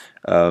box.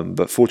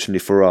 But fortunately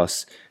for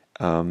us,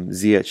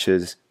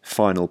 Ziyech's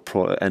final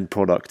end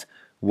product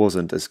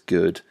wasn't as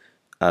good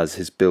as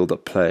his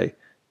build-up play.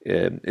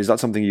 Is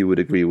that something you would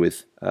agree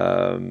with,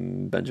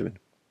 Benjamin?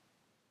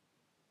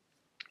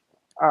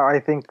 I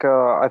think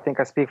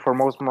I speak for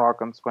most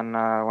Moroccans when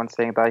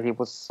saying that he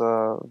was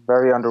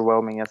very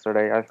underwhelming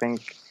yesterday. I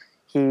think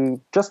he,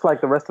 just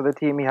like the rest of the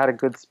team, he had a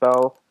good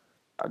spell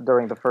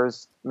during the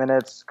first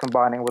minutes,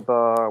 combining with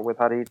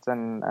Harit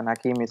and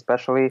Hakimi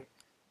especially.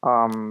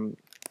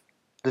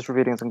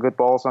 distributing some good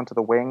balls onto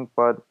the wing.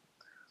 But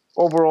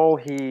overall,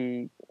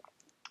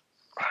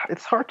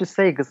 it's hard to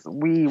say because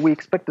we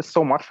expected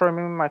so much from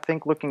him. I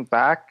think looking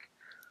back,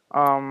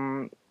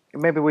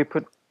 maybe we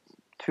put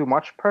too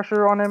much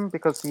pressure on him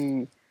because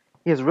he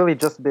has really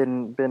just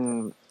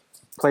been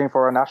playing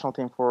for our national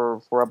team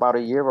for about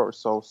a year or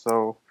so.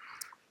 So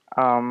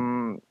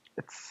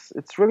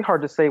it's really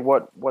hard to say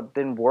what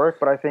didn't work.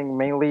 But I think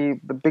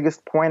mainly the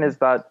biggest point is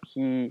that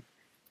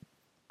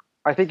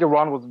I think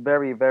Iran was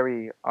very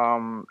very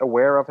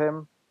aware of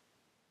him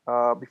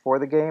before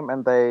the game,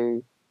 and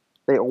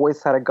they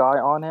always had a guy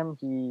on him.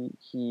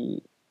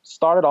 He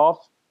started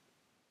off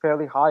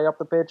fairly high up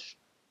the pitch,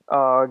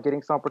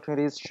 getting some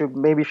opportunities.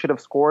 Should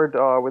have scored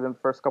within the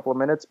first couple of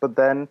minutes, but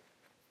then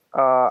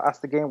as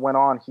the game went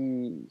on,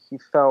 he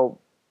fell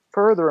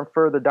further and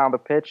further down the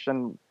pitch,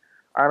 and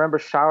I remember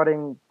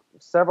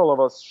several of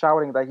us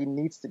shouting that he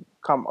needs to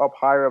come up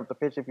higher up the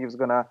pitch if he was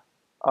gonna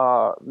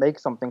make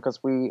something,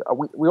 because we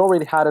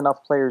already had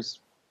enough players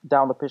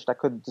down the pitch that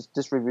could just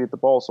distribute the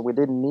ball, so we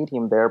didn't need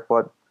him there.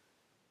 But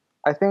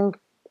I think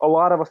a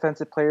lot of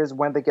offensive players,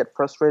 when they get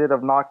frustrated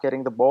of not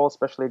getting the ball,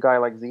 especially a guy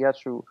like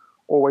Ziyech, who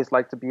always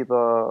like to be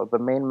the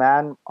main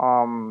man,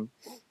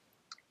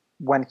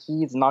 when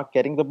he's not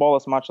getting the ball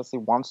as much as he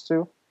wants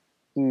to,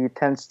 he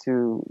tends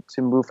to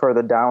move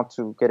further down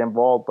to get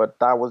involved. But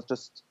that was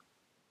just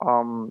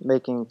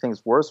making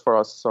things worse for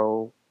us.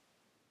 So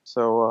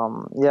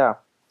yeah,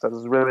 that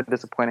was really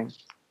disappointing.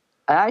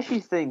 I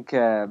actually think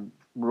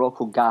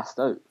Morocco gassed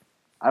out.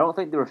 I don't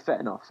think they were fit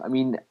enough. I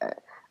mean,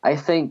 I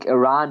think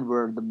Iran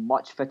were the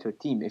much fitter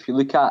team. If you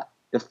look at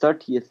the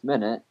 30th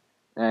minute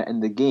in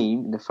the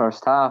game, in the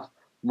first half,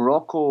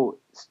 Morocco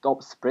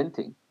stopped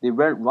sprinting. They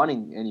weren't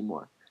running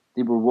anymore.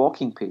 They were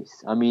walking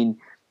pace. I mean,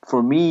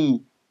 for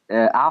me,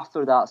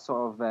 after that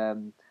sort of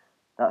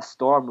that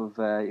storm of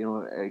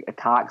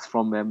attacks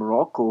from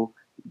Morocco,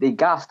 they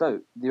gassed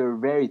out. They were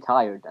very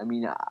tired. I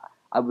mean,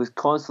 I was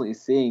constantly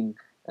saying,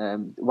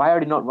 why are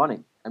they not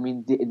running? I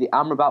mean, the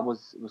Amrabat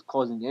was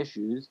causing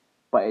issues,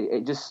 but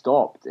it just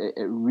stopped.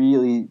 It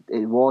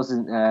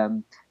wasn't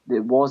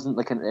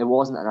like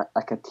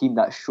a team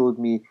that showed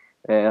me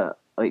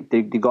like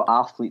they got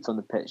athletes on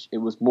the pitch. It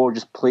was more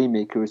just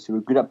playmakers who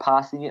were good at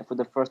passing it for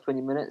the first 20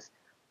 minutes,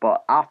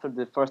 but after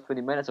the first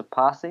 20 minutes of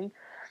passing,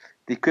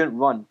 they couldn't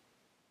run.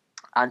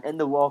 And in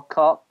the World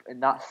Cup, in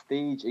that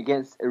stage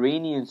against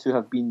Iranians who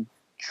have been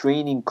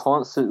training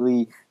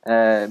constantly,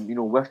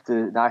 with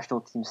the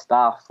national team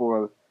staff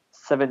for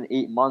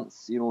 7-8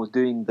 months,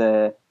 doing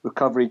the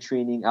recovery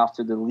training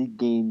after the league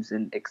games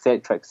and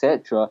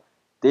etc.,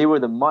 they were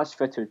the much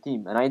fitter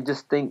team. And I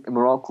just think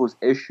Morocco's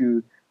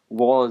issue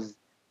was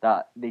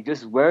that they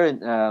just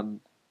weren't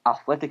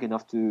athletic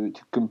enough to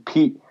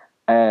compete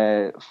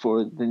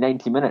for the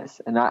 90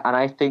 minutes. And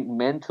I think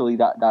mentally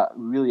that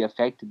really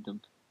affected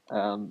them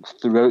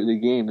throughout the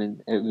game,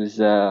 and it was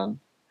the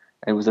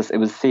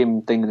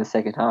same thing in the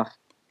second half.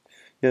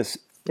 Yes.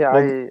 Yeah,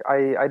 Well,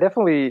 I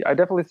definitely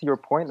see your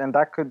point, and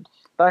that could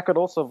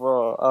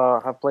also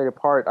have played a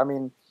part. I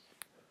mean,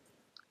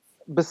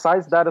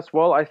 besides that as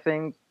well, I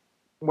think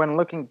when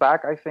looking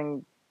back, I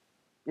think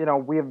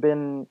we have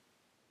been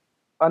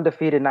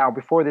undefeated now.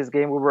 Before this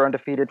game, we were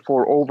undefeated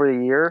for over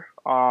a year,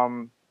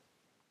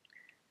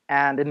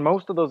 and in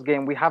most of those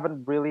games, we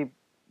haven't really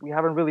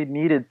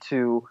needed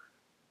to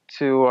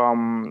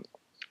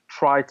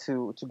try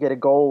to get a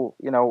goal,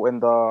 in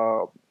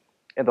the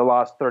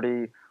last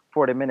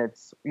 30-40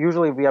 minutes.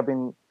 Usually we've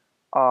been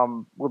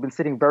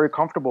sitting very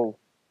comfortable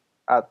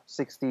at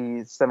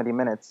 60-70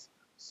 minutes.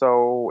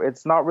 So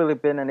it's not really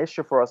been an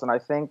issue for us. And I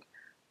think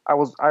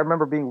I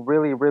remember being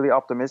really, really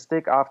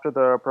optimistic after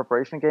the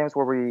preparation games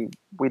where we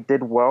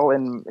did well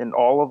in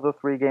all of the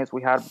 3 games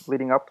we had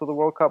leading up to the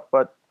World Cup.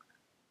 But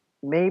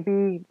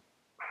maybe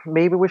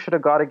we should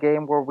have got a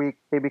game where we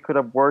maybe could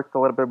have worked a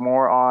little bit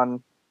more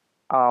on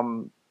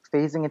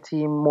phasing a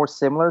team more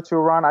similar to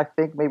Iran. I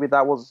think maybe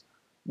that was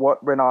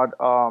what Renaud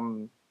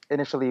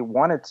initially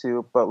wanted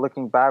to, but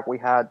looking back, we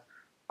had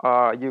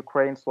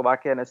Ukraine,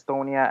 Slovakia, and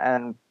Estonia,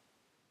 and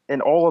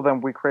in all of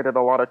them, we created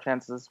a lot of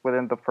chances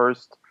within the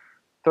first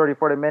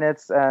 30-40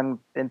 minutes, and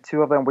in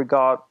 2 of them, we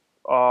got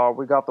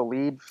the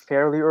lead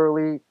fairly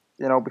early.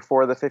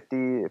 Before the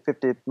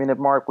 50th minute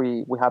mark,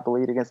 we had the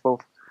lead against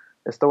both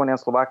Estonia and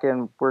Slovakia,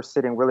 and we're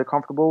sitting really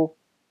comfortable.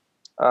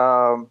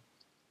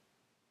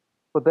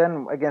 But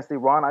then against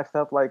Iran, I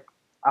felt like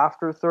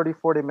after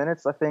 30-40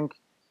 minutes, I think,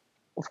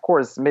 of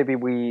course, maybe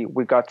we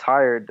got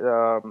tired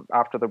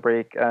after the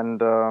break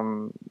and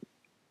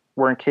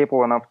weren't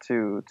capable enough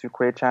to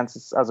create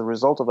chances as a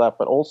result of that.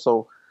 But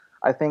also,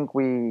 I think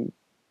we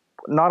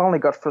not only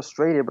got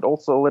frustrated, but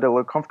also a little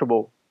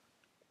uncomfortable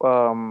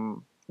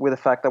with the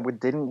fact that we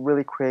didn't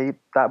really create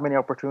that many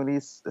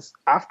opportunities.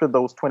 After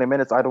those 20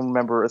 minutes, I don't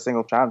remember a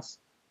single chance,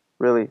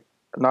 really.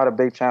 Not a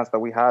big chance that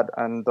we had.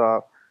 And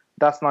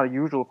that's not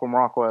usual for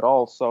Morocco at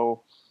all.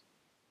 So,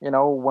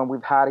 when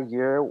we've had a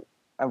year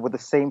and with the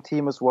same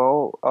team as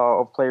well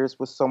of players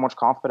with so much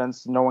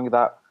confidence, knowing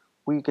that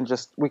we can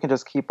just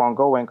keep on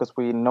going because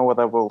we know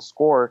that we'll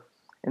score,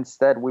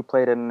 Instead, we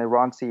played an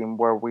Iran team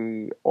where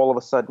we all of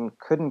a sudden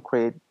couldn't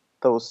create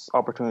those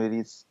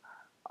opportunities,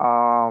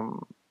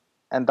 um,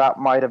 and that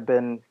might have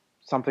been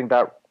something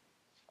that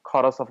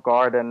caught us off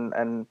guard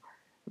and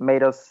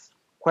made us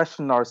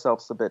question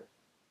ourselves a bit.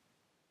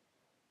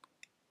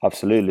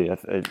 Absolutely,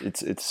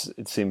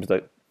 it seems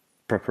like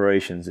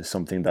preparations is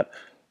something that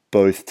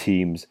both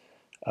teams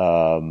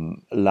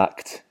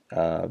lacked.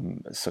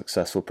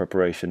 Successful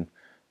preparation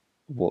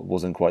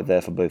wasn't quite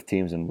there for both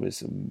teams, and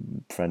was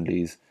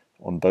friendlies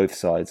on both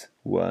sides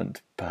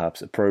weren't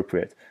perhaps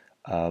appropriate.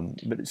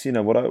 But it's,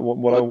 what I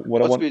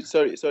want.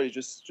 Sorry,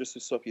 just to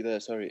stop you there.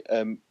 Sorry.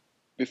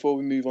 Before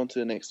we move on to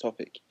the next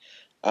topic,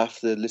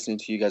 after listening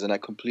to you guys, and I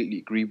completely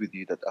agree with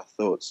you that our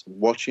thoughts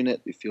watching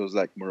it, it feels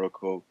like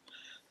Morocco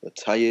are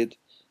tired.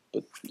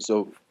 But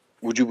so,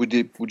 would you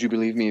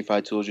believe me if I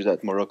told you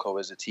that Morocco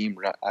as a team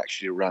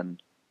actually ran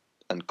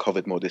and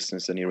covered more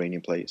distance than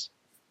Iranian players?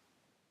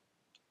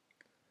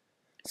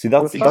 See,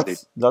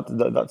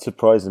 that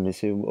surprised me.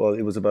 See, well,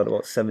 it was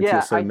about 70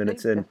 or so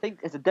minutes in. I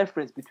think there's a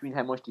difference between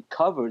how much they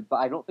covered, but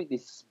I don't think they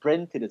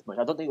sprinted as much.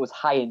 I don't think it was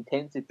high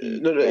intensity.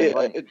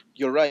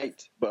 You're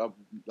right, but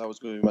that was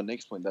going to be my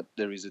next point, that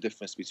there is a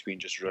difference between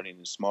just running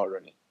and smart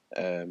running.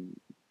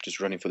 Just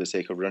running for the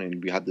sake of running.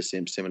 We had the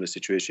similar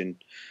situation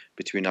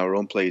between our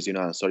own players.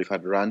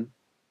 Sarifat ran.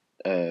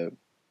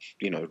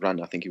 Ran.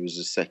 I think he was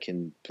the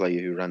second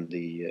player who ran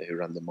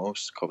the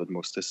most, covered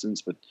most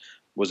distance, but.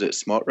 Was it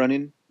smart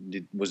running?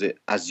 Was it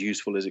as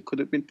useful as it could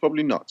have been?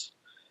 Probably not.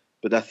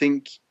 But I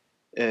think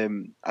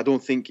I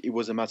don't think it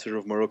was a matter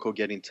of Morocco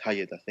getting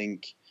tired. I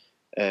think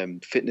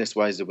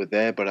fitness-wise they were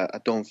there, but I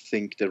don't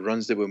think the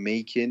runs they were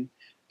making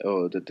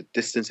or the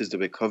distances they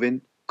were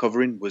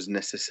covering was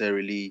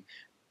necessarily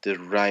the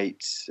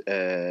right,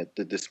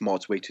 the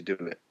smart way to do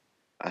it.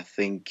 I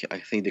think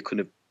they could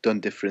have done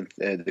different.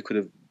 They could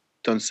have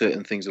done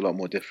certain things a lot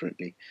more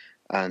differently.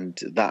 And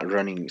that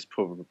running is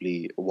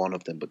probably one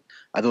of them, but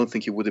I don't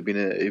think it would have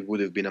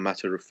been a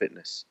matter of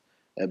fitness,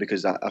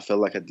 because I felt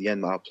like at the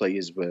end our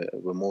players were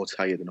more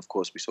tired, and of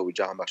course we saw with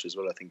Jahanbakhsh as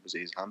well. I think it was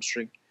his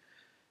hamstring.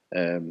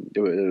 They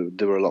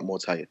were a lot more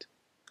tired,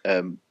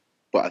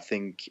 but I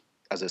think,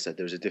 as I said,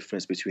 there's a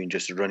difference between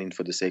just running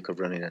for the sake of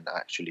running and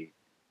actually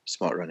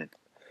smart running.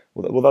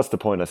 Well, that's the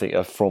point. I think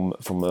from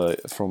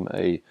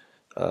a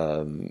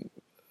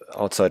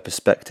outside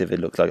perspective, it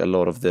looked like a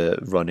lot of the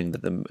running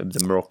that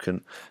the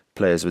Moroccan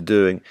players were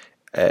doing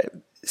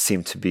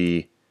seemed to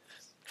be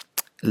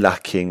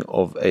lacking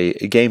of a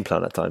game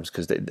plan at times,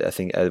 because I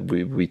think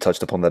we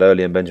touched upon that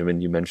earlier. And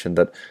Benjamin, you mentioned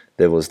that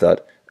there was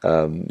that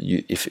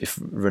if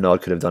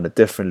Renard could have done it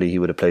differently, he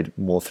would have played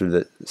more through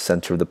the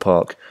centre of the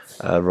park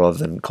rather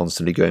than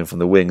constantly going from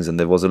the wings. And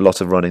there was a lot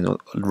of running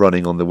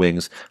on the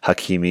wings.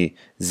 Hakimi,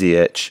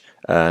 Ziyech,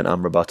 and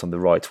Amrabat on the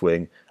right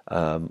wing.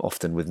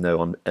 Often with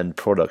no end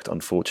product,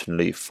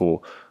 unfortunately,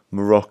 for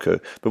Morocco.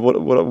 But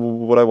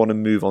what I want to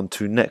move on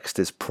to next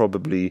is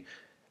probably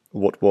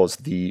what was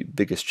the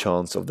biggest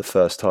chance of the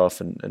first half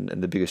and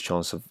the biggest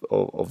chance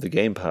of the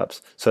game,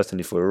 perhaps,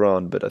 certainly for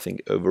Iran. But I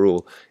think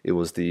overall it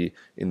was in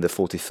the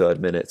 43rd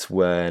minute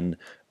when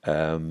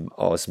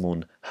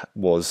Azmoun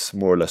was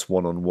more or less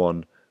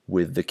one-on-one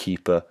with the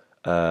keeper,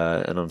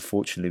 and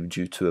unfortunately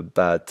due to a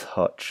bad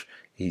touch,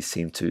 he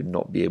seemed to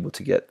not be able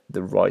to get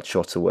the right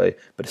shot away,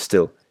 but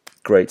still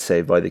great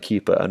save by the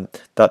keeper. And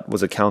that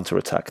was a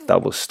counter-attack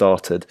that was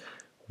started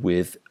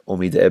with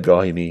Omid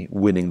Ebrahimi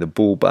winning the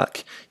ball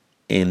back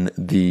in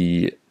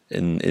the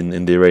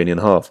Iranian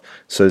half.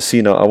 So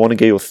Sina, I want to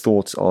get your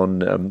thoughts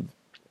on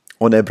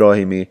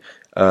Ebrahimi.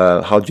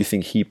 How do you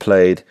think he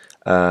played?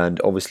 And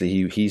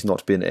obviously he's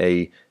not been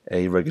a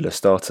regular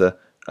starter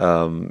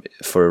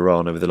for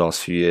Iran over the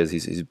last few years.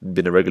 He's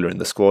been a regular in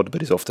the squad,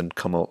 but he's often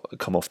come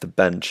off the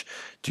bench.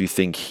 Do you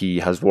think he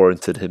has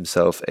warranted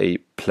himself a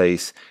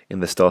place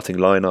in the starting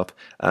lineup?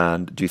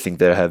 And do you think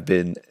there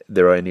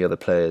are any other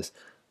players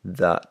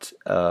that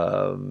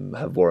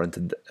have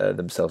warranted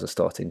themselves a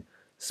starting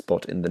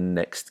spot in the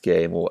next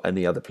game, or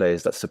any other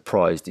players that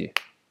surprised you?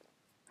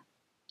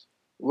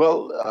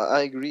 Well,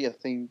 I agree. I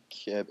think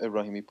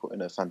Ebrahimi put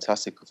in a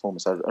fantastic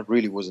performance. I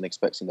really wasn't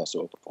expecting that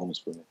sort of performance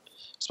from him,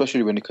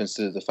 especially when you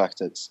consider the fact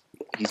that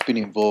he's been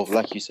involved,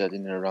 like you said,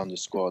 in and around the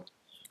squad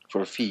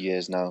for a few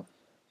years now.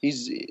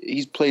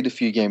 He's played a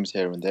few games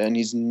here and there, and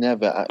he's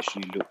never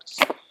actually looked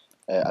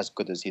as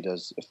good as he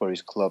does for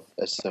his club,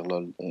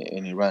 Esteghlal,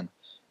 in Iran.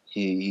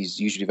 He's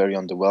usually very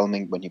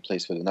underwhelming when he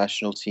plays for the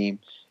national team.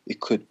 It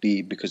could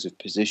be because of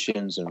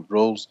positions and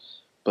roles,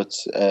 but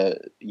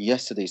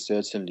yesterday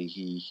certainly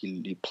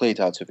he played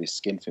out of his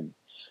skin for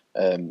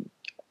me.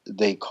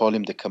 They call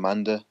him the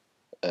commander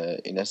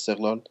in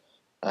Esteghlal,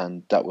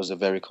 and that was a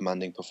very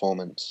commanding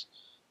performance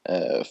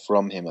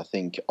from him. I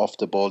think off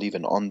the ball,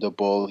 even on the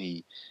ball,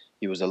 he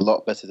was a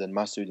lot better than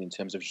Masoud in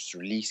terms of just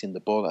releasing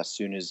the ball as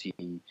soon as he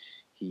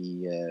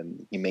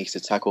makes the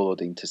tackle or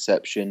the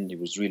interception. He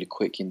was really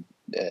quick in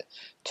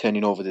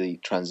turning over the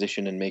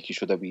transition and making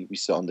sure that we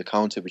sit on the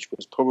counter, which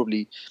was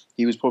probably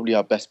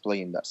our best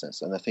play in that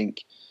sense. And I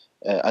think,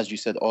 as you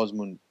said,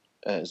 Azmoun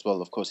as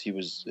well. Of course, he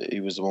was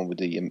the one with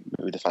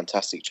the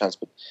fantastic chance,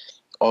 but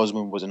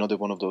Osman was another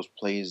one of those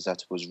players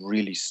that was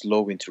really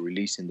slow into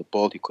releasing the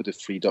ball. He could have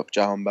freed up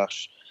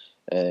Jahanbakhsh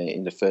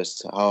in the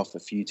first half a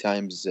few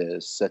times,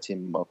 set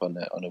him up on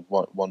a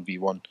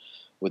 1v1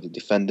 with the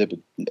defender, but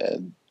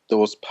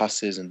those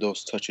passes and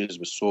those touches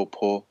were so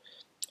poor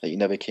that he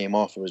never came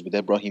off. Whereas with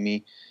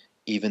Ebrahimi,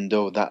 even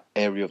though that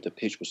area of the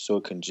pitch was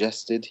so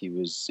congested, he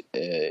was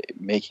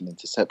making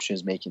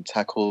interceptions, making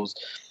tackles,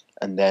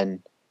 and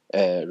then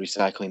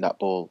recycling that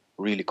ball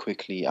really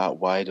quickly out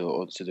wide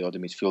or to the other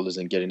midfielders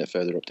and getting it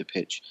further up the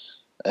pitch.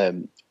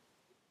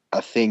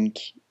 I think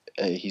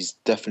he's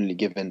definitely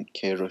given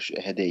Queiroz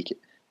a headache,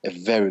 a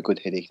very good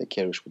headache that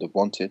Queiroz would have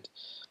wanted,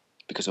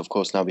 because of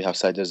course now we have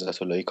Saider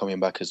Zaatoullahi coming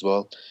back as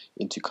well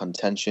into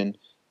contention.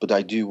 But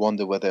I do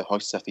wonder whether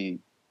Haj Safi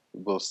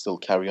will still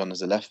carry on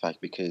as a left back,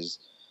 because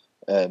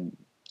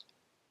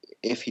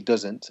if he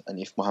doesn't, and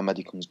if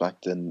Mohammadi comes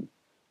back, then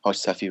Haj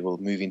Safi will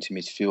move into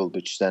midfield,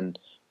 which then,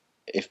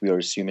 if we are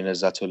assuming that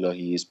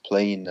Zaatoullahi is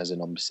playing as a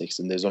number 6,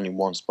 and there's only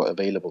one spot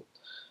available,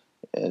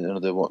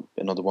 another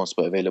one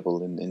spot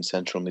available in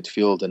central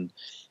midfield. And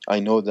I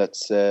know that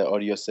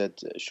Arya said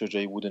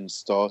Shujai wouldn't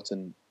start,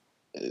 and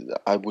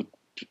I would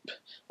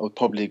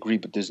probably agree,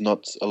 but there's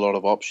not a lot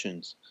of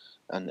options,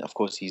 and of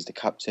course he's the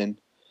captain.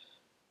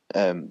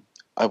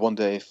 I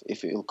wonder if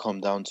it'll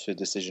come down to a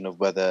decision of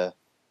whether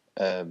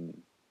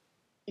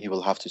he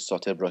will have to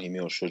start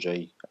Ebrahimi or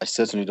Shujai. I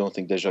certainly don't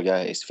think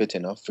Dejaga is fit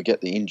enough.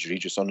 Forget the injury,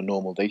 just on a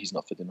normal day, he's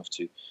not fit enough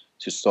to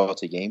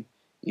start a game.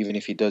 Even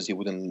if he does, I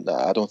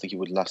don't think he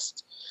would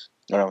last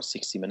around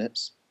 60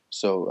 minutes.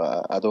 So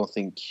I don't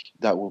think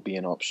that will be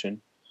an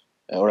option.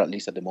 Or at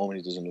least at the moment,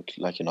 it doesn't look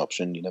like an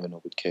option. You never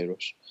know with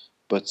Queiroz.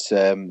 But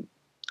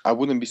I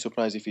wouldn't be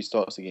surprised if he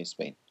starts against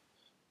Spain.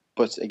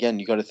 But again,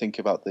 you got to think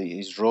about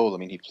his role. I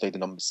mean, he played the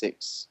number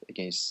 6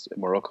 against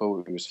Morocco.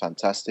 It was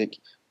fantastic.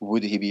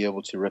 Would he be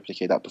able to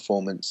replicate that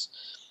performance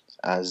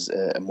as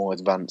a more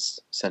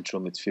advanced central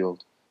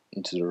midfield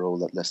into the role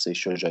that, let's say,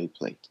 Shujai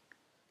played?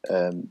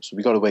 So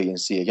we got to wait and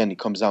see. Again, it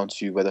comes down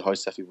to whether Haj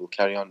Safi will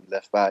carry on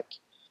left back.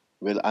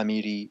 Will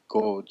Amiri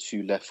go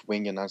to left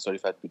wing and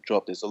Ansari Fat be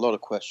dropped? There's a lot of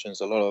questions,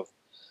 a lot of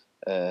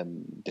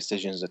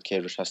decisions that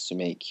Queiroz has to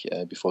make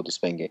before the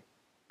Spain game.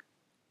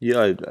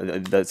 Yeah,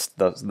 that's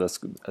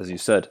as you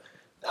said,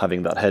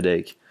 having that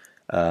headache,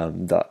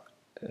 that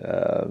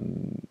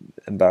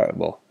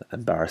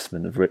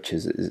embarrassment of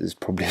riches is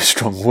probably a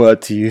strong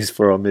word to use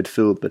for our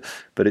midfield,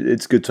 but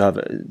it's good to have.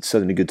 It's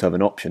certainly good to have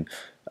an option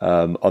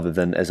other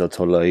than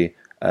Zaatoullahi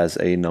as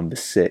a number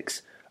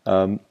 6.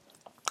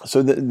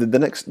 So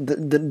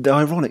the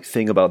ironic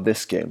thing about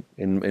this game,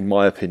 in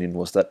my opinion,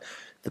 was that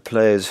the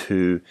players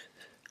who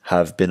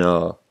have been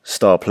our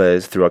star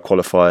players through our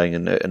qualifying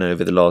and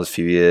over the last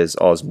few years,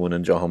 Osman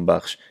and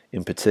Jahanbakhsh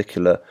in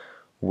particular,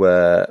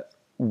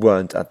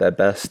 weren't at their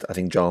best. I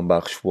think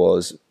Jahanbakhsh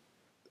was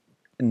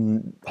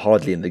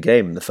hardly in the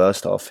game in the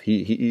first half.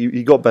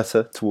 He got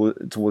better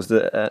towards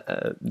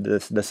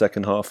the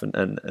second half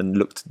and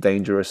looked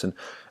dangerous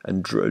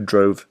and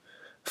drove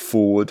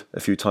forward a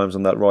few times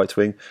on that right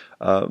wing.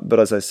 But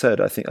as I said,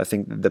 I think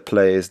the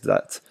players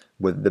that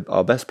were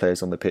our best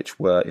players on the pitch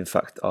were in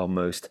fact our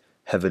most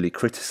heavily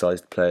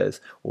criticised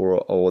players,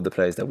 or the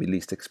players that we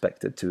least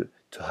expected to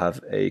have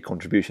a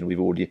contribution. We've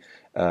already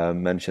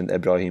mentioned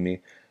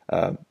Ebrahimi.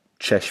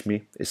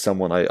 Cheshmi is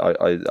someone I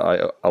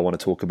want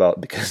to talk about,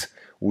 because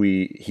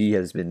he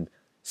has been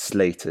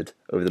slated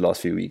over the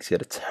last few weeks. He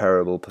had a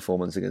terrible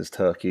performance against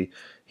Turkey.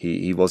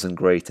 He wasn't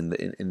great in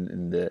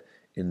the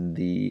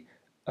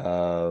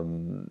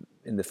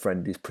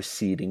friendlies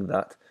preceding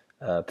that,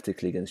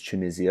 particularly against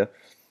Tunisia.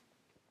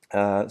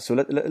 So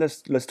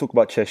let's talk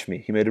about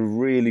Cheshmi. He made a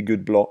really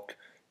good block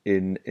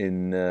in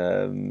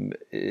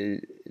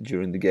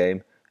during the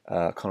game.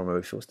 I can't remember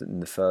if it was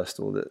in the first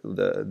or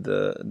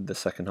the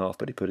second half,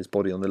 but he put his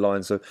body on the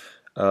line. So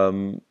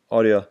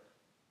Arya,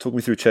 talk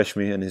me through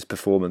Cheshmi and his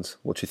performance.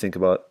 What do you think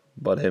about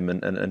him,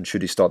 and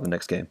should he start the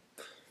next game?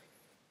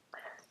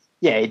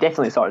 Yeah, he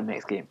definitely started the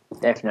next game.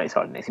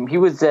 He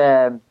was,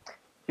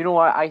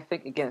 I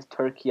think against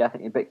Turkey, I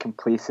think a bit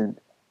complacent.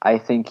 I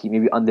think he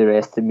maybe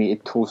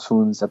underestimated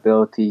Tosun's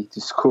ability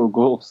to score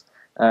goals.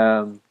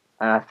 And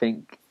I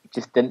think he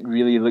just didn't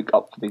really look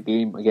up to the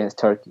game against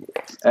Turkey.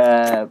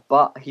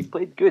 But he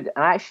played good.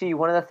 And actually,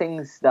 one of the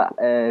things that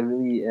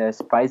really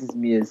surprises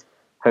me is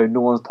how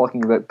no one's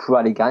talking about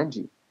Purali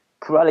Ganji.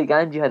 Purali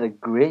Ganji had a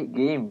great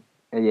game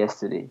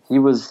yesterday. He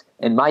was,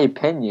 in my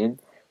opinion,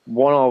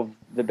 one of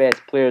the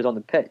best players on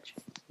the pitch.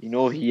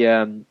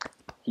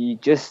 He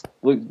just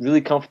looked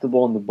really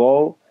comfortable on the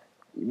ball.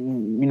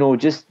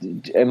 Just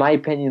in my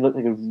opinion, looked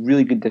like a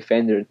really good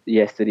defender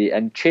yesterday.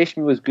 And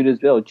Cheshmi was good as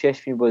well.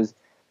 Cheshmi was,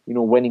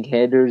 winning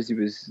headers. He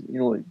was,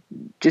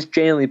 just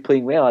generally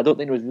playing well. I don't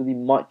think there was really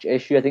much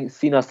issue. I think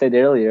Sina said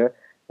earlier,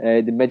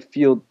 the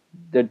midfield,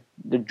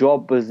 the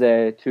job was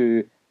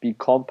to be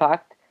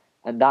compact,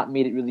 and that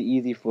made it really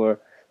easy for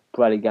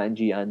Purali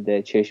Ganji and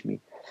Cheshmi.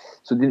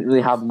 So didn't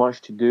really have much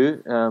to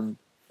do.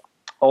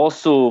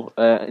 Also,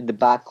 in the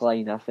back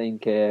line, I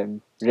think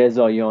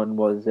Reza Yon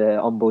was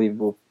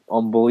unbelievable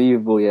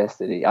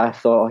yesterday. I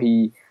thought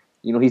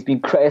he's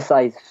been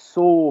criticised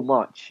so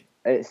much.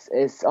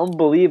 It's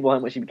unbelievable how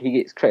much he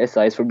gets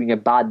criticised for being a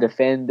bad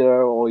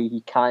defender, or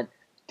he can't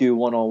do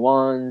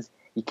one-on-ones,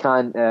 he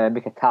can't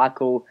make a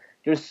tackle.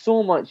 There's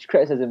so much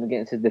criticism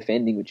against his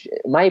defending, which,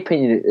 in my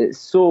opinion, it's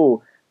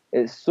so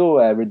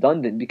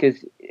redundant,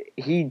 because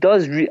he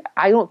does.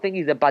 I don't think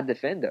he's a bad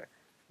defender.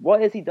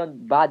 What has he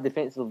done bad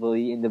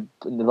defensively in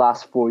the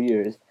last 4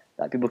 years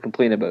that people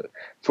complain about?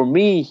 For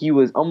me, he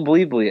was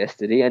unbelievable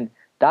yesterday, and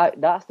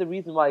that's the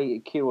reason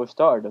why Queiroz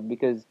started him,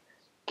 because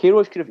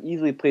Queiroz could have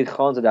easily played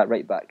Khanzad at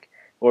right back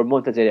or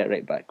Montazeri at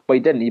right back, but he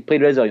didn't. He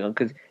played Reza Yon,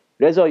 because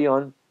Reza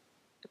Yon,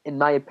 in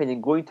my opinion,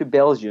 going to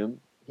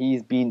Belgium,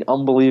 he's been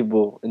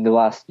unbelievable in the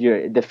last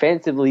year.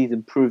 Defensively, he's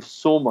improved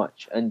so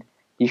much, and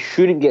he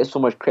shouldn't get so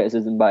much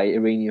criticism by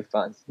Iranian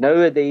fans.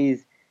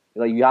 Nowadays,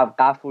 like, you have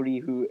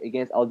Ghafouri, who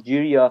against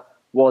Algeria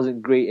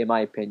wasn't great in my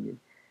opinion,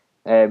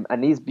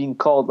 and he's been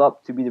called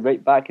up to be the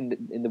right back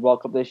in the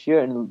World Cup this year.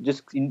 And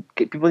just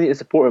people need to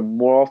support him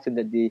more often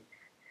than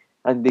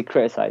they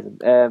criticize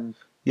him.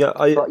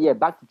 But yeah,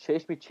 back to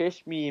Cheshmi.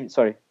 Cheshmi,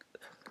 sorry.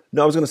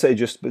 No, I was going to say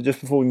just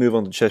before we move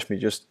on to Cheshmi,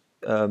 just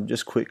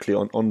quickly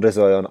on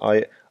Rezayan,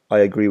 I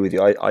agree with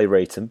you. I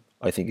rate him.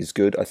 I think he's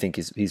good. I think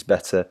he's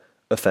better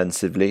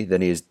offensively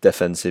than he is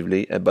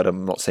defensively, but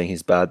I'm not saying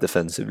he's bad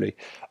defensively.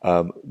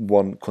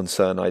 One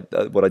concern,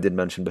 what I did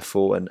mention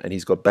before, and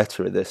he's got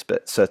better at this,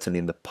 but certainly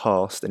in the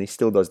past, and he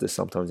still does this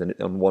sometimes, and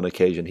on one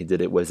occasion he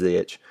did it where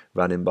Ziyech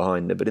ran in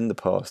behind him, but in the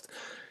past,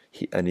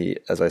 he,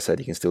 as I said,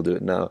 he can still do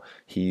it now,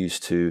 he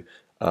used to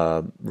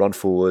run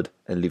forward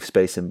and leave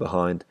space in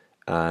behind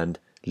and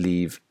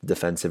leave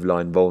defensive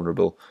line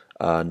vulnerable,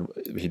 and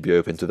he'd be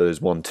open to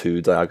those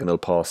 1-2 diagonal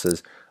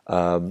passes.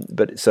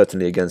 But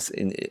certainly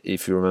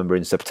if you remember,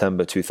 in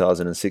September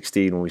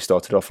 2016, when we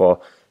started off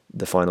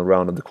the final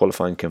round of the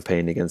qualifying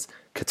campaign against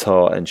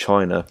Qatar and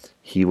China,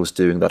 he was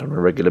doing that on a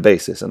regular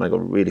basis, and I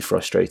got really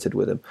frustrated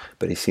with him.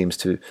 But he seems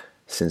to,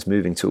 since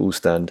moving to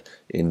Ostend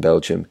in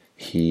Belgium,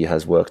 he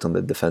has worked on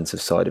the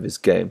defensive side of his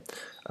game,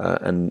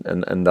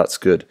 and that's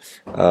good.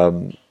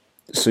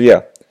 So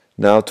yeah,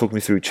 now talk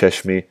me through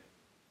Cheshmi,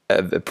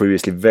 a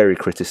previously very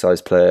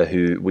criticised player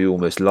who we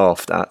almost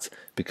laughed at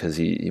because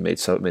he made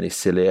so many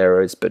silly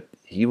errors, but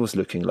he was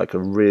looking like a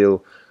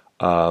real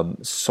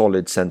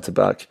solid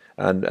centre-back.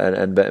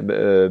 And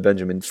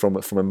Benjamin, from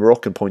a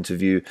Moroccan point of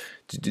view,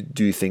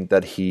 do you think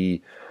that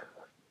he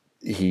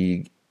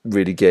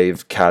really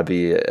gave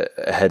Kabi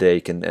a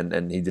headache,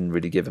 and he didn't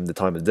really give him the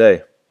time of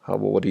day?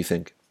 What do you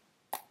think?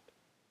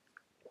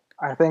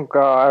 I think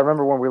I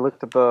remember when we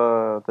looked at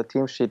the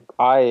team sheet,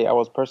 I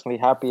was personally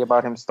happy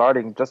about him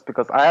starting, just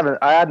because I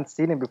hadn't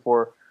seen him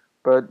before,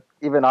 but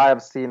even I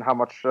have seen how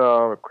much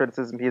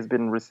criticism he's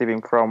been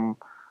receiving from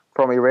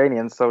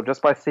Iranians. So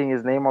just by seeing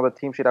his name on the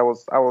team sheet, I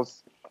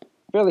was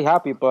fairly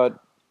happy. But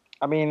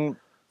I mean,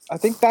 I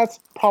think that's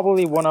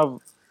probably one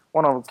of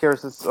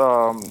Queiroz's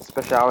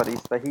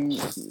specialities, that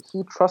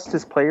he trusts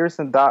his players,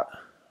 and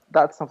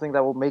that's something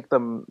that will make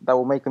them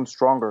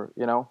stronger.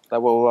 You know,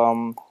 that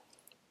will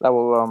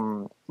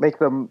make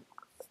them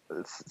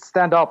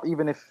stand up,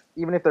 even if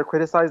they're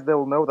criticized.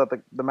 They'll know that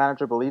the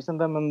manager believes in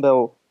them, and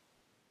they'll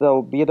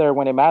be there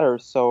when it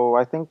matters. So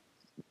I think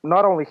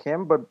not only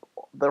him, but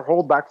their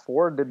whole back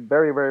four did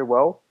very, very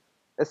well,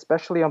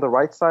 especially on the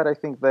right side. I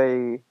think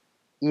they,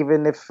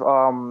 even if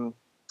Harit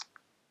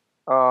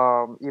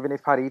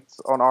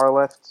on our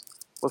left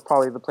was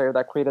probably the player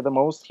that created the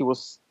most, he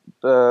was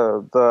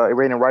the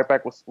Iranian right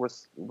back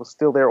was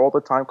still there all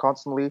the time,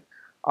 constantly.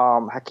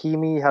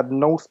 Hakimi had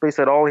no space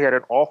at all. He had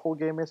an awful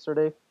game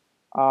yesterday,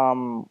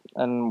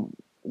 and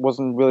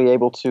wasn't really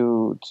able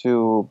to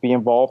be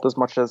involved as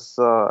much as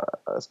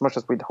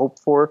we'd hoped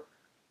for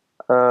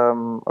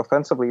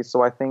offensively.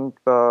 So I think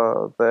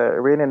the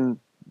Iranian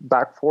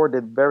back four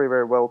did very,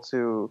 very well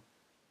to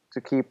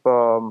keep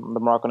the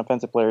Moroccan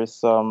offensive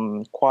players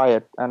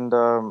quiet. And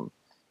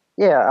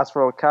as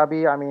for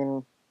Kabi, I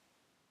mean,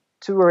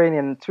 two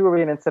Iranian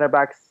center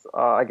backs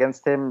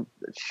against him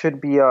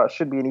should be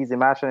an easy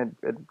match, and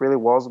it really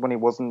was, when he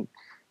wasn't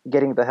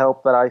getting the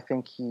help that I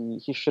think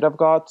he should have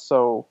got.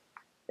 So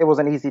it was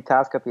an easy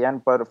task at the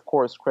end. But of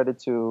course, credit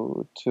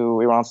to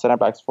Iran center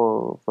backs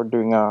for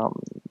doing a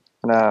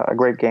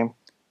great game.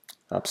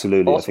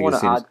 Absolutely. Also, I want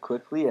to add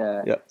quickly,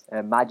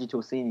 Majid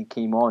Hosseini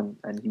came on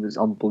and he was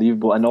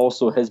unbelievable. And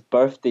also, his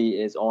birthday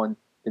is on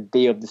the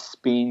day of the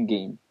Spain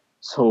game,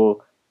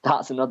 so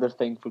that's another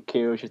thing for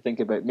Queiroz to think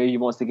about. Maybe he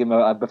wants to give him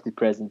a birthday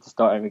present to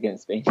start him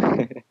against Spain.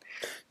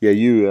 Yeah,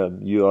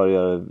 you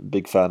are a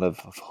big fan of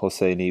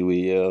Hosseini.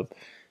 We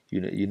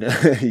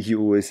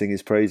you always sing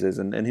his praises,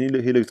 and he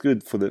looked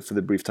good for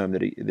the brief time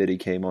that he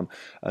came on.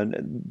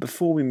 And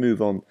before we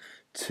move on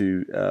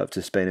to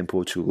Spain and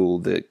Portugal,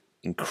 the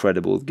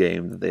incredible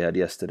game that they had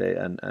yesterday,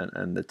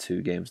 and the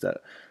two games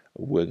that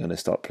we're going to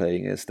start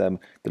playing against them,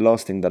 the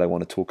last thing that I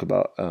want to talk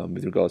about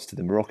with regards to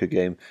the Morocco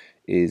game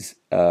is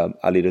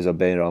Ali Reza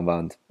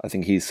Beiranvand. I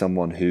think he's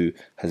someone who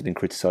has been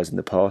criticised in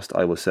the past.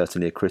 I was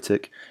certainly a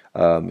critic.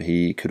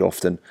 He could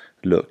often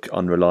look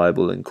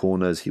unreliable in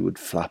corners. He would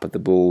flap at the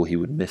ball. He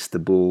would miss the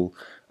ball.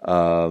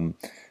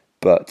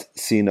 But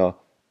Sina,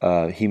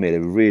 he made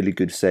a really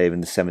good save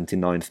in the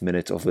 79th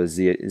minute of a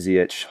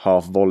Ziyech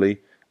half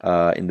volley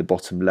in the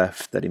bottom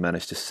left that he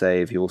managed to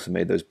save. He also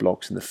made those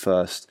blocks in the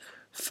first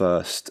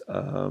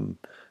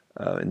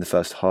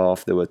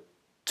half. There were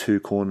two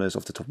corners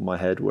off the top of my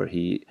head where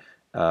he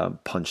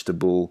punched the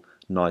ball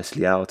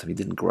nicely out and he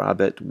didn't grab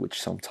it, which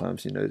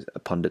sometimes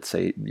pundits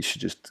say you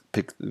should just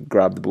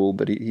grab the ball,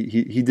 but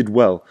he did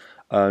well.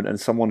 And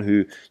someone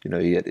who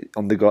he had,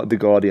 on the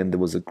Guardian, there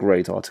was a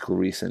great article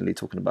recently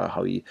talking about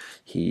how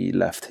he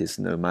left his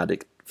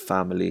nomadic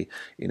family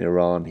in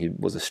Iran. He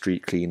was a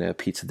street cleaner,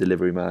 pizza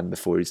delivery man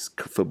before his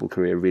football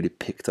career really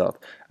picked up.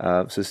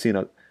 So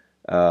Sina,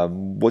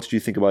 what did you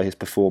think about his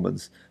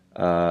performance?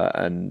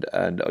 And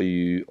do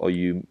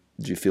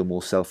you feel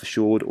more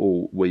self-assured,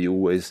 or were you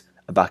always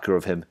a backer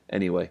of him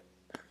anyway?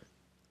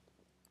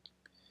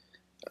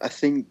 I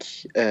think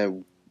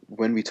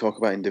when we talk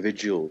about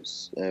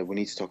individuals, we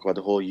need to talk about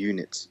the whole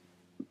unit,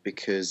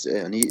 because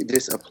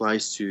this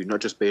applies to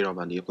not just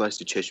Beiranvand, it applies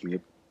to Cheshmi,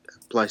 it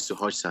applies to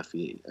Haj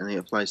Safi, and it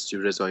applies to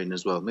Rezain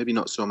as well. Maybe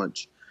not so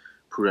much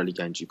Purali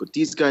Ganji, but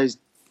these guys,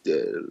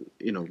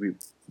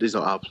 these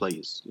are our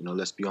players.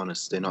 Let's be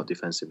honest, they're not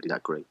defensively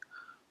that great.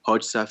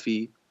 Haj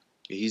Safi,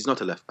 he's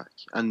not a left back,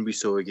 and we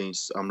saw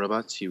against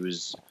Amrabat, he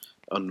was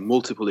on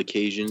multiple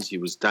occasions, he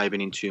was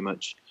diving in too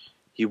much.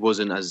 He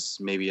wasn't as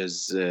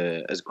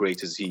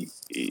great as he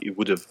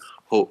would have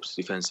hoped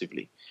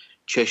defensively.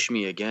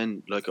 Cheshmi,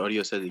 again, like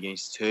Arya said,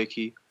 against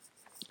Turkey,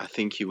 I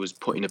think he was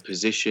put in a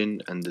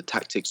position and the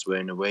tactics were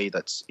in a way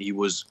that he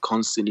was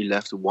constantly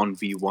left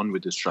 1v1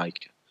 with the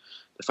striker.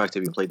 The fact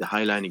that we played the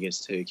high line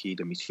against Turkey,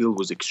 the midfield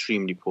was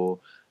extremely poor,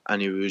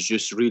 and it was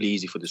just really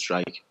easy for the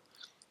striker.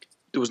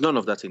 There was none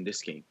of that in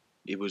this game.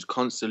 It was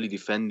constantly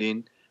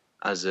defending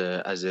as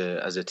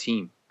a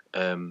team.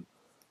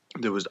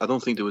 I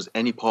don't think there was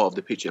any part of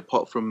the pitch,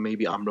 apart from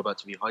maybe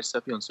Amrabat v Haj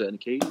Safi on certain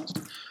occasions.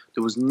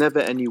 There was never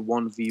any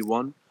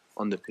 1v1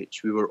 on the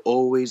pitch. We were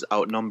always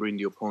outnumbering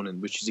the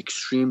opponent, which is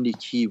extremely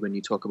key when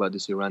you talk about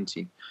this Iran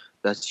team.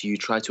 That you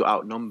try to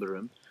outnumber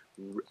them,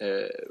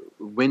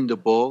 win the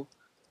ball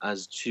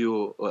as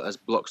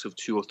blocks of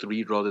 2 or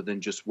 3, rather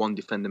than just one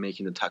defender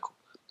making the tackle.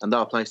 And that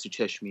applies to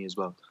Cheshmi as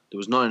well. There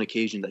was not an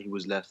occasion that he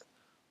was left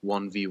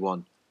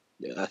 1v1.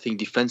 I think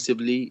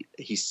defensively,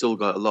 he's still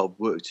got a lot of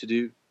work to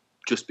do.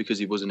 Just because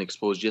he wasn't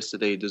exposed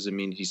yesterday doesn't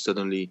mean he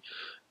suddenly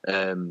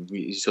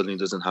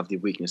doesn't have the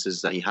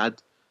weaknesses that he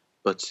had.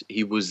 But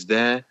he was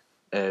there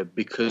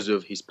because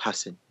of his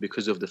passing,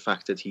 because of the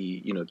fact that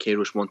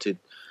Queiroz wanted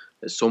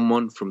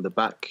someone from the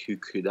back who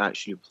could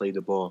actually play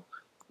the ball.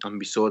 And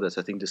we saw that.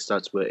 I think the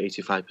stats were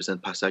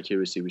 85% pass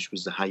accuracy, which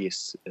was the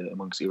highest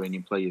amongst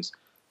Iranian players,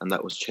 and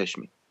that was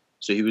Cheshmi.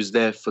 So he was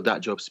there for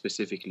that job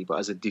specifically. But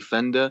as a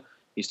defender,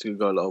 he's still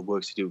got a lot of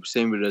work to do.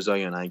 Same with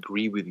Rezaei, and I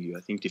agree with you.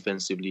 I think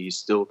defensively he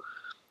still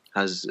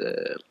has.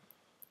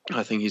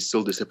 I think he's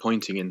still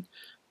disappointing, and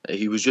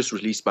he was just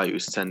released by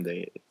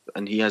Ustende,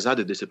 and he has had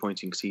a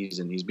disappointing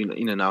season. He's been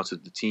in and out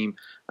of the team,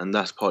 and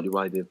that's partly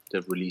why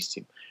they've released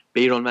him.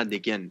 Beiranvand,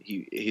 again,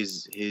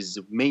 his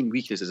main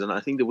weaknesses, and I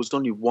think there was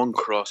only one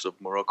cross of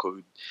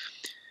Morocco.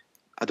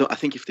 I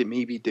think if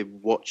they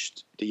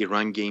watched the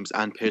Iran games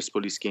and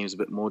Persepolis games a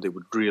bit more, they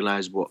would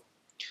realise what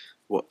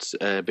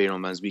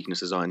Beiranvand's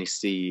weaknesses are, and it's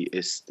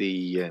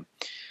the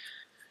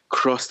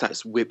cross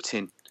that's whipped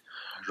in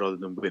rather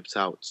than whipped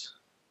out.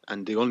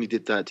 And they only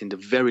did that in the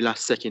very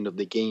last second of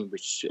the game,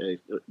 which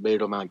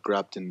Beiranvand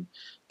grabbed and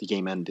the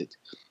game ended.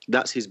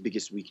 That's his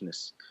biggest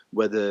weakness.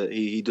 Whether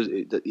he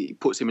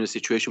puts him in a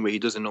situation where he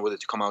doesn't know whether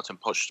to come out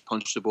and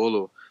punch the ball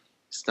or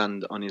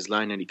stand on his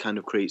line, and it kind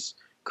of creates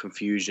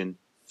confusion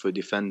for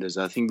defenders.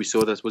 I think we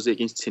saw that, was it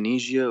against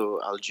Tunisia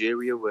or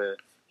Algeria, where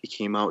he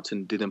came out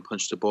and didn't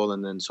punch the ball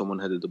and then someone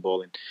headed the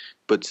ball in.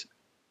 But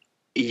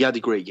he had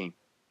a great game.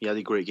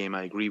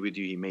 I agree with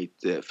you. He made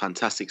the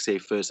fantastic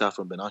save first half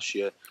from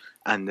Benashir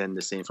and then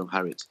the same from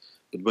Harit.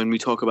 But when we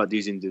talk about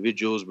these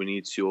individuals, we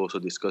need to also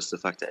discuss the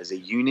fact that as a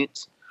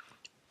unit,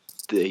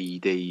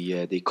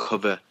 they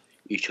cover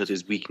each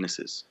other's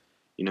weaknesses.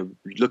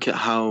 Look at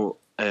how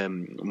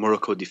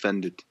Morocco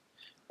defended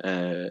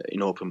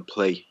in open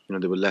play.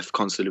 They were left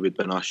constantly with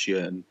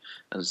Benashir and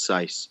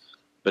Saiss.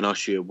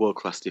 Benashir,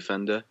 world-class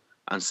defender,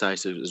 and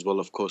Saiss as well,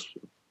 of course,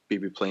 will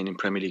be playing in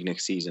Premier League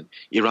next season.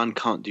 Iran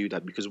can't do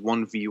that because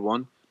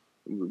 1v1,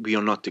 we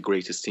are not the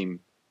greatest team.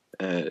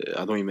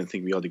 I don't even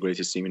think we are the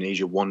greatest team in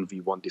Asia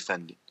 1v1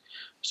 defending.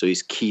 So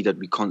it's key that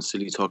we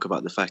constantly talk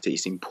about the fact that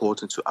it's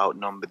important to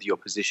outnumber the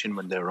opposition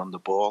when they're on the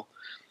ball,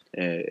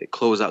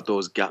 close out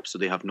those gaps so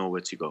they have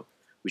nowhere to go,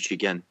 which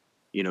again,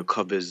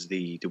 covers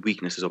the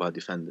weaknesses of our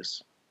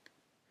defenders.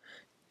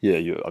 Yeah,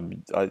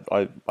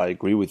 I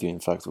agree with you. In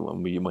fact,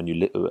 when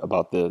you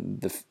about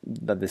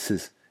that this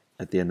is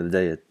at the end of the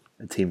day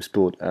a team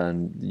sport,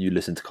 and you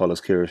listen to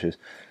Carlos Queiroz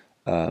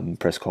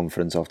press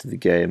conference after the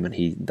game, and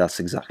that's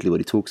exactly what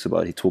he talks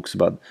about. He talks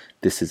about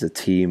this is a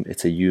team,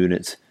 it's a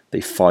unit. They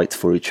fight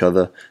for each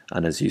other,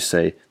 and as you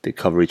say, they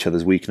cover each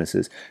other's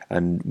weaknesses.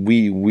 And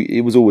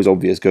it was always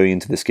obvious going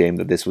into this game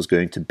that this was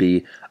going to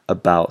be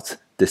about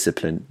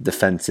discipline,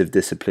 defensive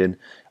discipline.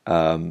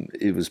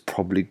 It was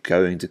probably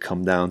going to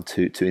come down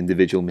to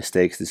individual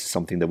mistakes. This is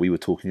something that we were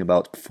talking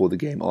about before the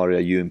game.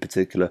 Arya, you in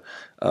particular,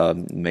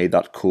 made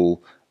that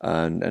call,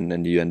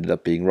 and you ended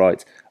up being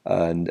right.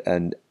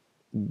 And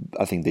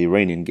I think the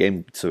Iranian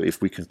game. So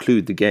if we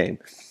conclude the game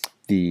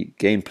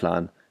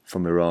plan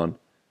from Iran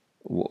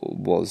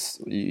was,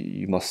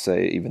 you must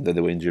say, even though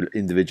there were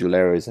individual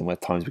errors and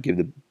at times we gave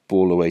the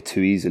ball away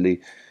too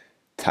easily,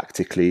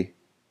 tactically,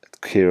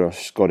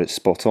 Queiroz got it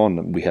spot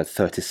on. We had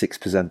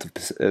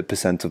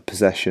 36% of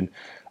possession,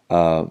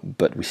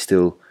 but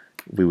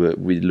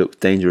we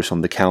looked dangerous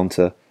on the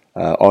counter.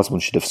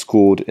 Osman should have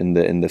scored in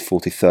the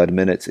 43rd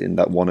minute in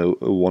that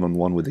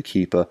one-on-one with the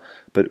keeper,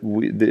 but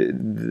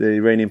the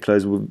Iranian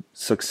players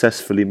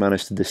successfully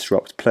managed to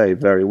disrupt play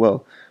very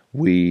well.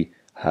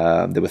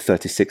 There were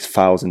 36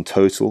 fouls in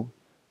total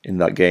in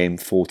that game,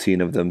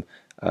 14 of them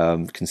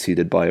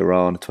conceded by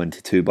Iran,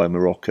 22 by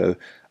Morocco.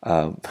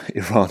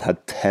 Iran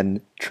had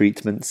 10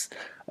 treatments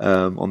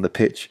on the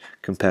pitch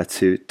compared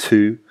to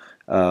 2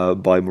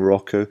 by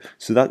Morocco.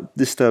 So that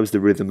disturbs the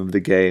rhythm of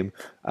the game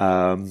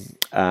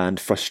and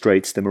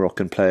frustrates the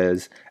Moroccan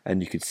players.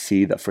 And you could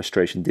see that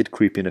frustration did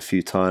creep in a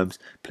few times.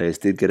 Players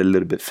did get a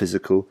little bit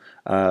physical.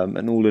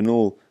 And all in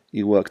all,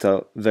 it worked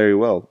out very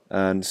well.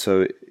 And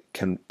so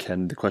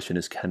the question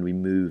is, can we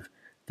move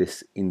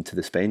this into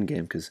the Spain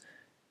game? Because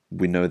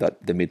we know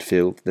that the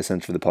midfield, the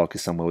centre of the park,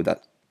 is somewhere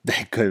that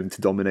they're going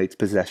to dominate.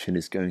 Possession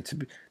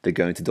they're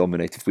going to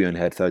dominate. If we only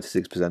had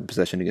 36%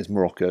 possession against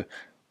Morocco,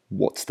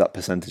 what's that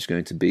percentage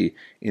going to be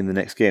in the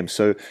next game?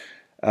 So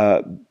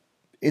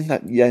in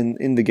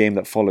the game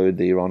that followed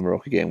the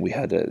Iran-Morocco game, we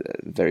had a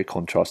very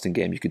contrasting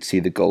game. You could see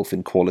the gulf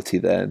in quality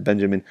there.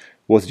 Benjamin,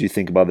 what did you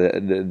think about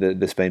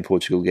the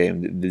Spain-Portugal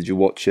game? Did you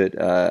watch it,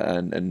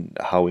 and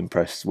how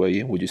impressed were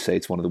you? Would you say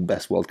it's one of the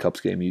best World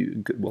Cup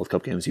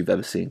games you've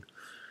ever seen?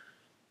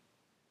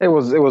 It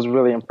was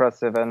really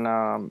impressive, and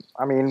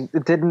I mean,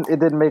 it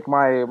didn't make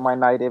my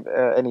night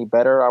any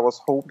better. I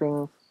was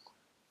hoping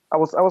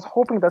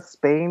that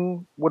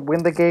Spain would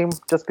win the game,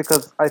 just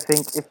because I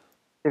think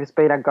if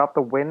Spain had got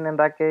the win in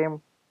that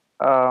game,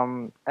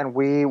 and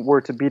we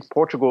were to beat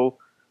Portugal,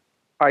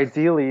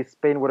 ideally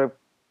Spain would have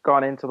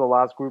gone into the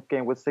last group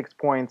game with 6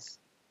 points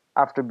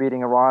after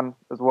beating Iran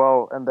as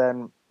well, and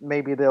then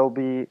maybe they'll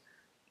be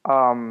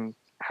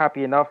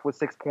happy enough with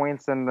 6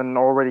 points and then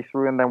already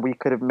through, and then we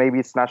could have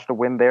maybe snatched a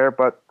win there.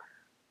 But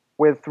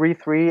with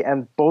 3-3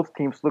 and both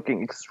teams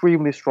looking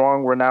extremely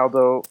strong,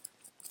 Ronaldo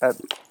at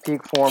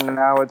peak form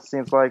now, it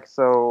seems like.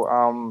 So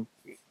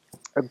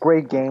a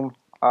great game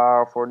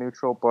for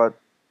neutral, but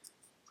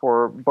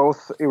for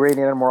both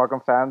Iranian and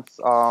Moroccan fans,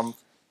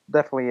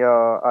 definitely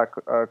a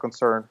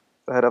concern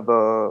ahead of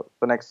the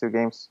next 2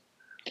 games.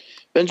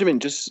 Benjamin,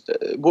 just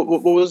what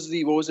was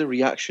the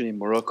reaction in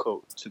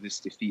Morocco to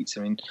this defeat? I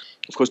mean,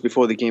 of course,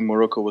 before the game,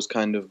 Morocco was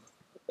kind of,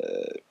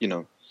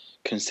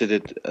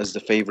 considered as the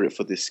favourite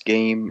for this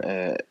game.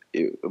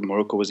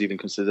 Morocco was even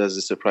considered as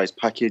a surprise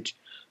package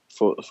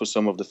for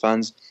some of the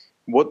fans.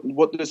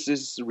 What does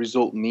this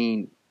result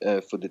mean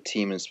for the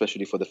team, and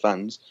especially for the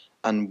fans?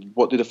 And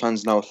what do the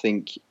fans now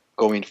think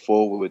going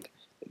forward?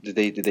 Do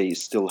they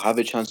still have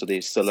a chance? Are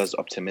they still as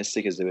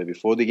optimistic as they were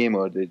before the game,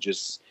 or are they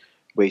just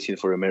waiting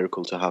for a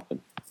miracle to happen?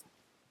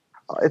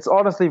 It's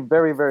honestly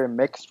very, very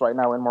mixed right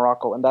now in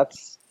Morocco, and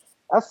that's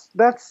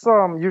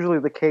usually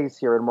the case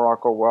here in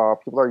Morocco.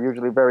 People are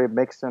usually very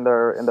mixed in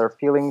their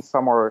feelings.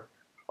 Some are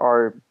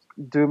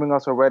dooming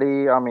us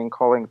already. I mean,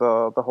 calling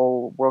the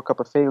whole World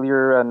Cup a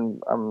failure,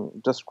 and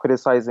just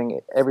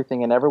criticizing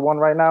everything and everyone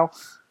right now.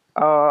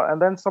 And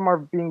then some are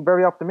being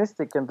very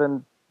optimistic, and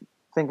then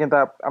thinking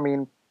that, I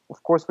mean,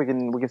 of course we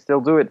can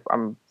still do it.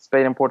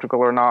 Spain and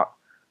Portugal are not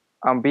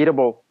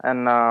unbeatable,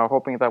 and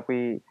hoping that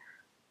we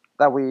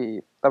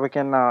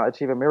can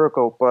achieve a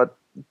miracle. But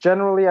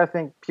generally, I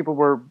think people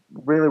were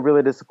really,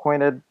 really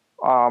disappointed.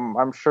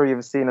 I'm sure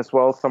you've seen as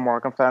well some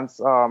Moroccan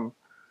fans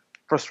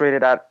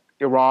frustrated at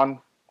Iran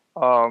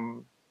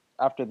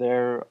after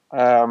their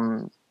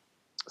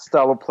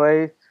style of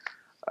play,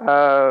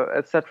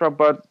 etc.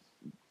 But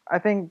I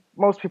think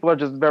most people are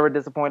just very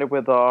disappointed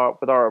with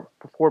our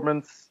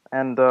performance,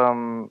 and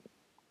of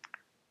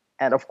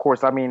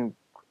course, I mean,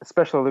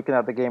 especially looking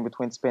at the game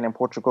between Spain and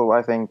Portugal,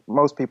 I think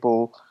most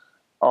people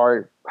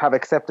have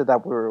accepted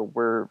that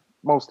we're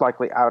most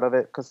likely out of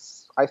it,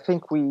 because I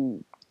think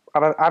I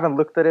haven't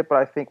looked at it, but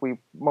I think we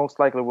most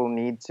likely will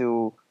need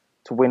to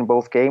win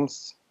both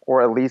games, or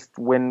at least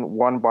win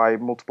one by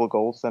multiple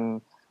goals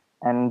and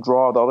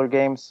draw the other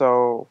game.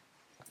 So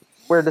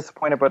we're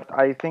disappointed, but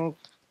I think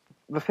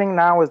the thing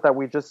now is that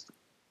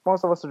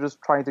most of us are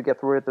just trying to get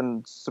through it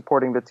and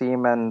supporting the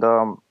team and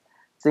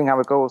seeing how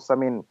it goes. I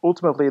mean,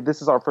 ultimately,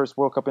 this is our first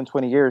World Cup in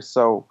 20 years,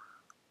 so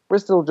we're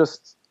still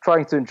just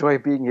trying to enjoy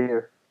being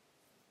here.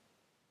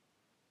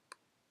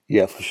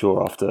 Yeah, for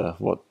sure. After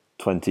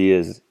 20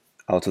 years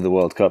out of the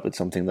World Cup, it's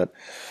something that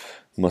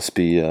must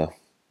be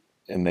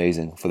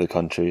amazing for the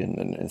country,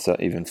 and so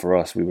even for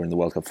us. We were in the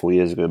World Cup 4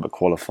 years ago, but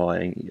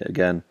qualifying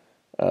again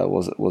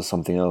was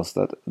something else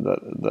that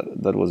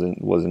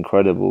was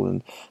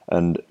incredible.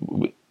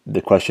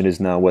 The question is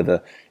now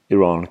whether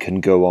Iran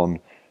can go on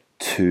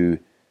to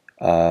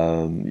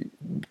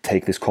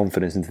take this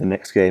confidence into the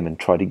next game and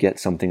try to get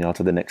something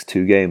out of the next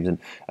two games. And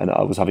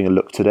I was having a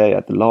look today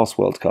at the last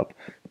World Cup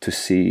to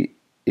see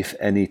if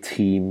any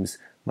teams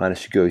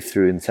managed to go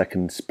through in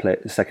second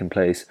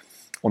place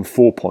on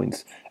 4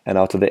 points. And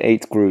out of the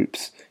 8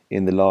 groups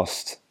in the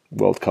last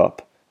World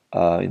Cup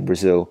in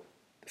Brazil,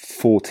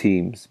 4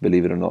 teams,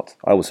 believe it or not,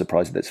 I was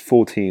surprised that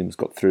 4 teams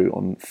got through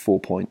on 4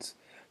 points.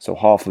 So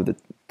half of the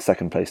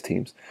second place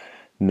teams.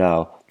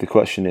 Now, the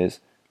question is,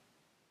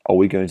 are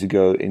we going to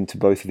go into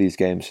both of these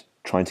games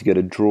trying to get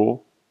a draw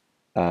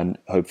and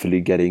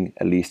hopefully getting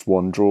at least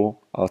one draw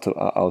out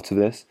of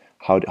this?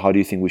 How do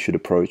you think we should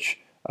approach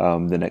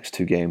the next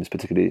 2 games,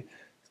 particularly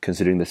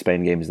considering the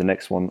Spain game is the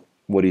next one?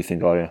 What do you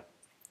think, Arya?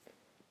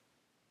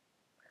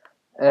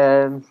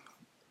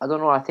 I don't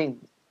know. I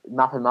think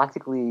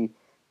mathematically,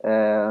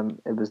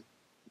 it was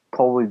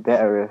probably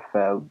better if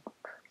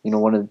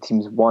one of the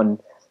teams won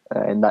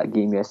in that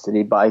game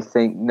yesterday. But I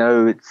think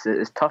now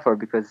it's tougher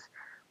because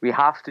we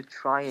have to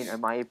try and,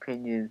 in my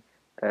opinion,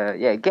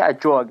 get a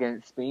draw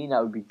against Spain.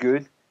 That would be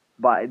good.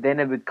 But then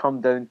it would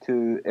come down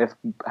to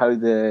how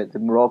the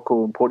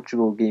Morocco and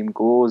Portugal game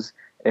goes.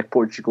 If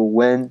Portugal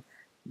win,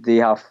 they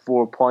have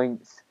 4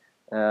 points.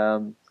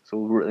 So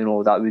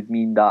that would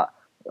mean that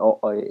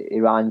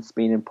Iran,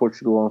 Spain, and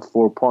Portugal on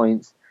 4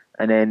 points,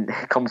 and then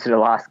it comes to the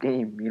last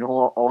game.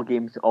 All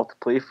games all to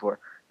play for.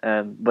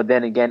 But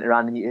then again,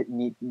 Iran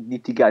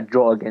need to get a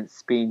draw against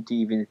Spain to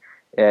even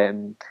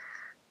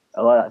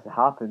allow that to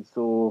happen.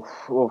 So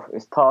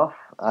it's tough.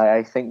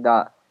 I think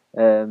that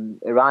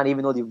Iran,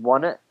 even though they've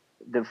won it,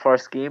 the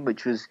first game,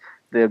 which was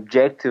the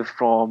objective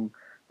from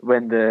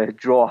when the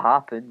draw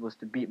happened, was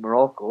to beat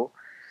Morocco,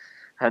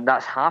 and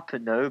that's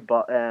happened now.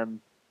 But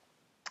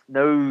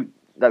now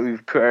that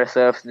we've put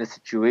ourselves in this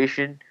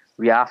situation,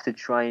 we have to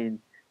try and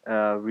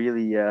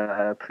really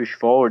push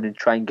forward and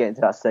try and get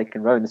into that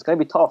second round. It's going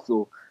to be tough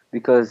though,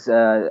 because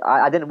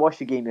I didn't watch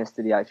the game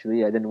yesterday.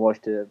 Actually, I didn't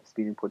watch the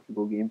Spain and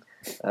Portugal game.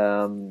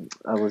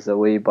 I was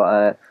away,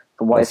 but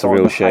from what that's I saw, a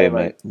real shame,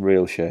 mate.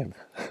 Real shame.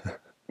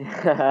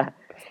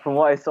 From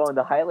what I saw in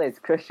the highlights,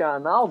 Cristiano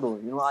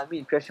Ronaldo. You know what I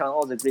mean? Cristiano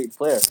Ronaldo's a great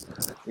player.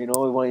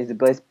 He's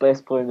the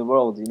best player in the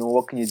world.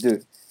 What can you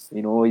do?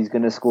 He's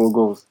gonna score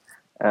goals.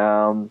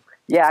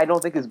 I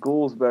don't think his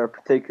goals were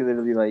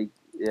particularly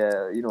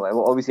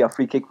obviously a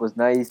free kick was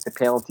nice. The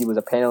penalty was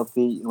a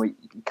penalty. You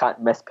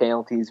can't miss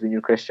penalties when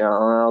you're Cristiano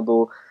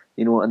Ronaldo.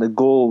 And the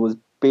goal was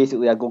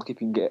basically a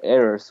goalkeeping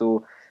error.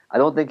 So I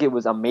don't think it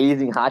was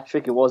amazing hat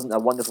trick. It wasn't a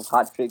wonderful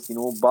hat trick,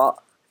 but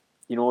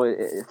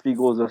 3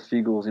 goals are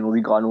 3 goals.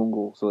 We got an own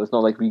goal, so it's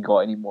not like we got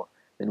any more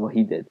than what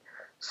he did.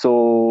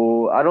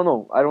 So I don't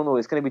know.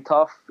 It's going to be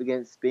tough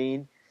against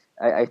Spain.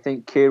 I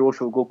think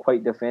Queiroz will go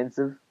quite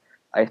defensive.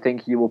 I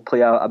think he will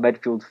play a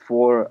midfield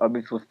 4, a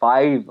midfield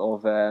 5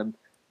 of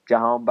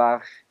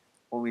Jahanbakhsh,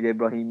 Omid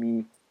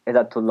Ibrahimi,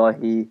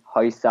 Izzatullahi,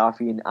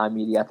 Haisafi, and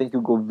Amiri. I think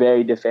he'll go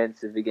very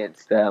defensive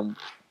against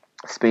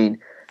Spain,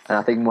 and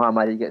I think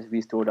Mohammadi gets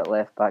restored at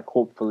left back,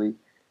 hopefully,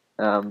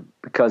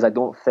 because I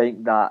don't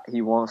think that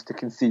he wants to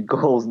concede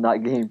goals in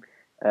that game.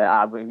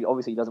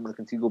 Obviously, he doesn't want to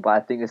concede goals, but I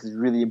think this is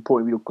really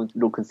important. We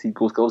don't concede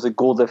goals because the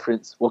goal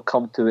difference will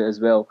come to it as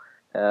well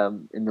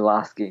in the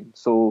last game.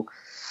 So,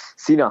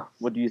 Sina,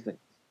 what do you think?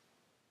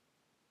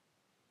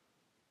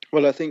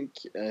 Well, I think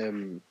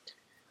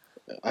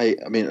I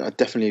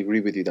definitely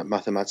agree with you that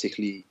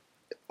mathematically,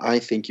 I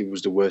think it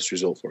was the worst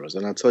result for us,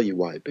 and I'll tell you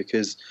why.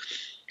 Because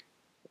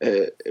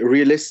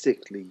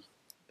realistically,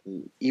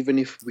 even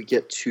if we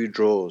get 2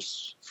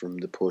 draws from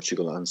the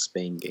Portugal and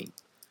Spain game,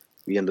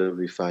 we end up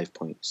with 5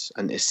 points.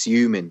 And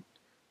assuming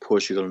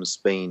Portugal and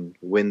Spain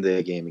win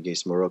their game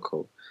against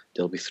Morocco,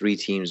 there'll be 3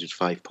 teams with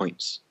 5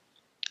 points,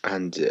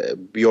 and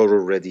we are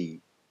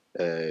already.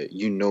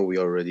 We're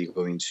already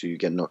going to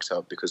get knocked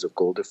out because of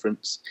goal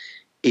difference,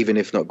 even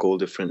if not goal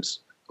difference,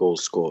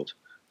 goals scored.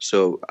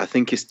 So I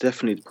think it's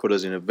definitely put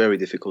us in a very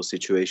difficult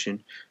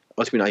situation.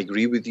 Ultimately, I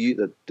agree with you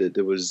that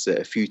there was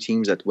a few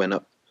teams that went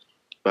up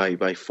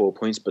by 4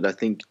 points, but I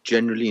think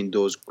generally in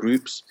those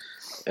groups,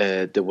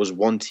 there was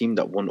one team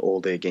that won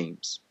all their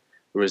games.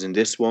 Whereas in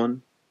this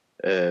one,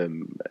 I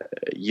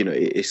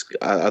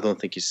don't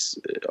think it's.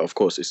 Of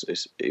course,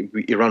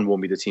 Iran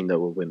won't be the team that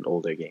will win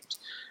all their games,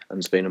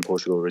 and Spain and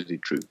Portugal already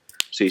drew.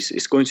 So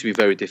it's going to be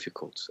very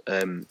difficult.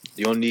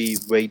 The only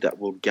way that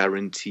will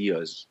guarantee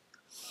us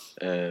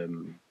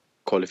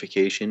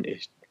qualification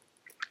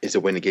is a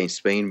win against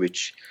Spain,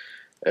 which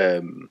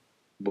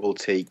will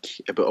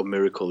take a bit of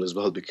miracle as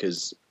well.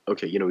 Because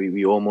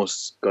we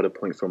almost got a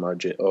point from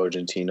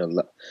Argentina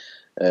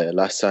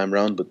last time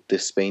round, but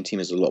this Spain team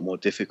is a lot more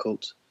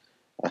difficult.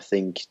 I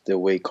think the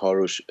way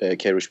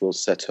Queiroz will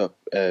set up,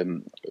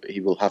 he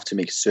will have to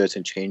make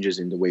certain changes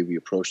in the way we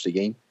approach the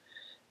game.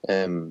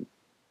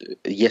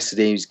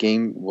 Yesterday's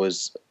game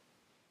was,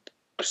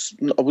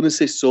 I wouldn't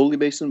say solely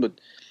based on, but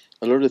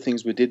a lot of the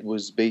things we did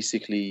was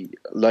basically,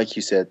 like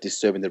you said,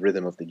 disturbing the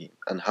rhythm of the game.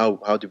 And how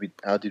did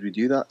we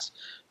do that?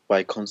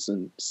 By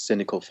constant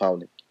cynical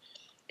fouling.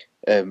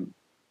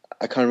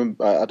 I can't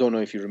remember. I don't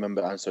know if you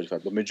remember Ansari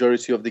Fat, but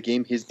majority of the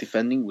game, his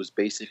defending was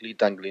basically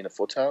dangling a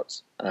foot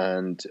out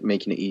and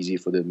making it easy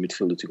for the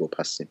midfielder to go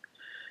past him.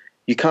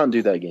 You can't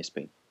do that against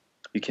Spain.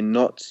 You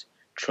cannot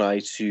try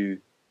to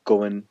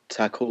go and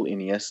tackle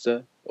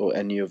Iniesta or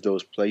any of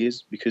those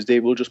players because they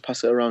will just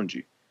pass it around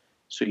you.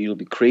 So you'll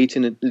be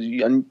creating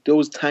and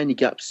those tiny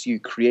gaps you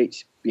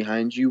create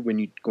behind you when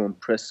you go and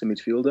press the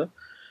midfielder.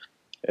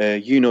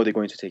 They're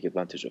going to take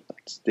advantage of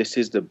that. This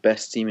is the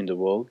best team in the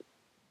world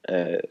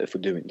for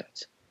doing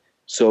that.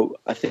 So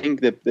I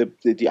think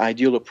the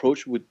ideal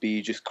approach would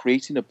be just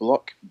creating a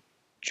block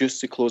just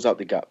to close out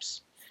the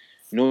gaps.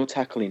 No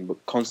tackling,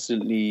 but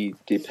constantly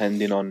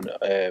depending on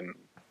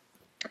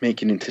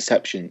making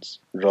interceptions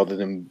rather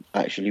than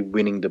actually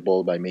winning the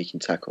ball by making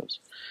tackles.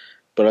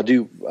 But I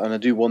do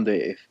wonder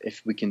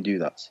if we can do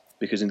that,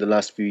 because in the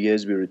last few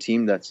years we were a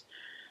team that,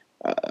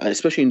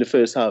 especially in the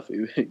first half,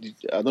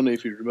 I don't know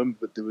if you remember,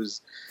 but there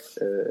was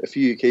a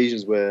few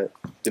occasions where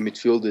the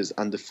midfielders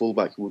and the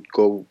fullback would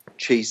go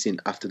chasing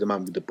after the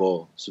man with the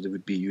ball. So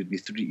you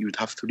would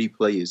have three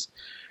players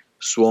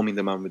swarming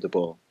the man with the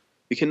ball.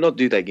 You cannot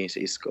do that against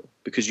Isco,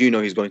 because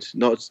he's going to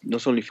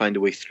not only find a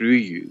way through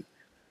you,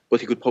 but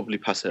he could probably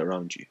pass it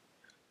around you.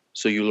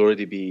 So you'll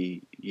already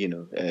be,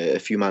 a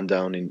few man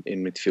down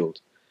in midfield.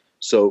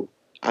 So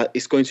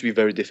it's going to be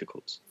very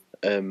difficult.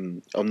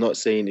 I'm not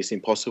saying it's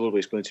impossible, but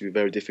it's going to be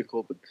very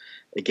difficult. But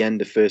again,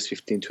 the first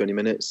 15, 20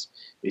 minutes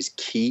is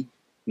key.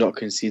 Not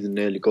conceding an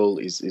early goal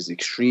is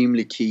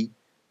extremely key.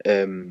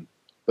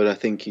 But I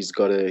think he's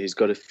got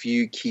a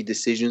few key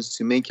decisions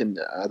to make, and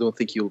I don't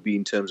think he'll be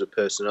in terms of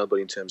personnel, but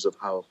in terms of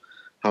how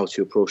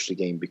to approach the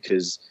game,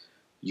 because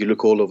you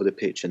look all over the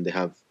pitch and they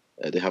have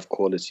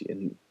quality,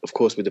 and of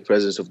course with the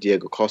presence of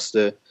Diego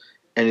Costa,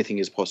 anything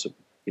is possible.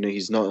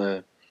 He's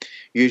not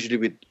usually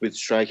with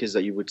strikers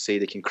that you would say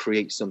they can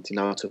create something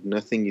out of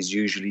nothing is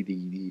usually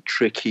the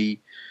tricky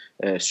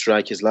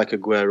strikers like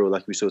Aguero,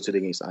 like we saw today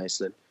against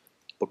Iceland.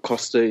 But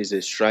Costa is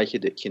a striker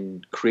that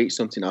can create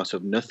something out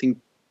of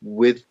nothing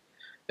with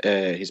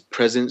his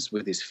presence,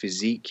 with his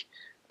physique,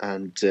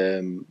 and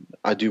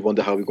I do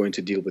wonder how we're going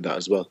to deal with that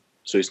as well.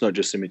 So it's not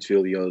just the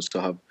midfield; you also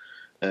have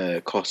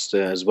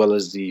Costa as well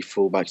as the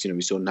fullbacks.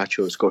 We saw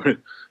Nacho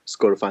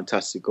score a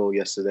fantastic goal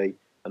yesterday,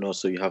 and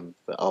also you have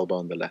Alba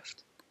on the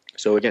left.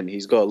 So again,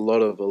 he's got a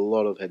lot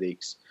of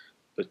headaches,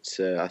 but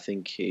I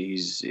think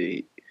his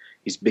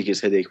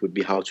biggest headache would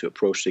be how to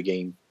approach the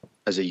game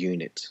as a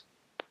unit.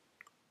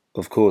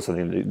 Of course, I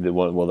think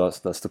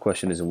that's the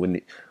question, is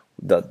when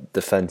that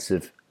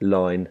defensive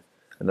line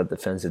and that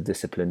defensive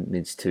discipline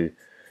needs to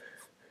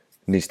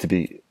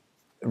be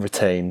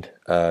retained,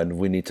 and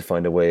we need to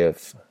find a way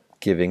of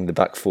giving the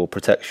back four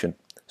protection.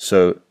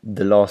 So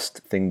the last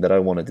thing that I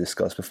want to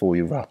discuss before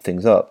we wrap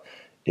things up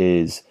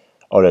is,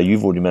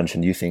 you've already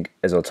mentioned you think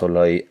Ezzat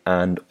Tollahi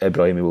and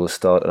Ebrahimi will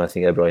start, and I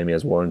think Ebrahimi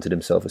has warranted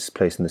himself his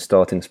place in the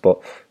starting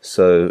spot.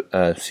 So,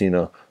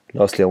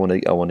 lastly,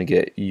 I want to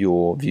get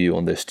your view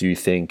on this. Do you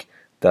think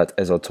that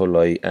Ezzat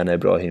Tollahi and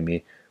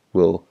Ebrahimi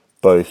will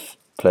both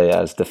play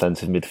as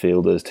defensive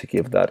midfielders to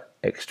give that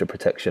extra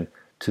protection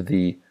to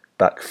the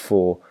back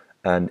four?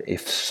 And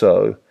if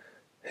so,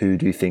 who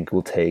do you think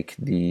will take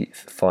the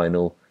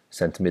final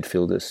centre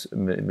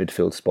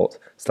midfield spot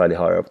slightly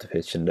higher up the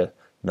pitch in the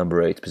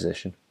number 8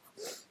 position?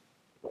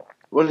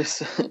 Well,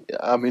 just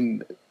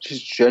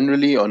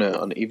generally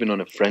even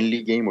on a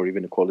friendly game or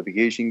even a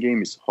qualification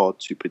game, it's hard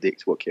to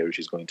predict what Queiroz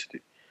is going to do,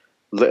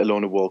 let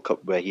alone a World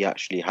Cup where he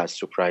actually has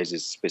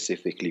surprises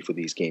specifically for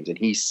these games. And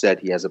he said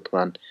he has a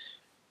plan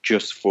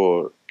just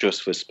for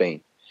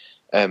Spain.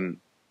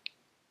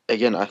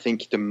 Again, I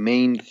think the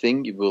main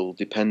thing will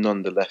depend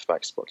on the left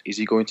back spot. Is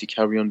he going to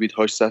carry on with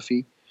Haj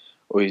Safi,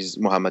 or is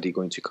Mohammadi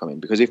going to come in?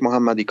 Because if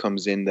Mohammadi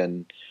comes in,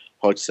 then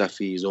Haj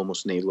Safi is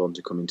almost nailed on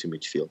to come into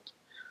midfield.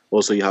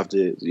 Also, you have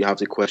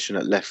the question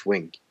at left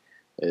wing,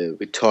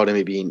 with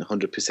Taremi being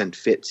 100%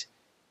 fit.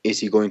 Is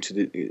he going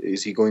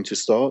to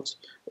start,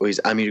 or is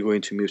Amir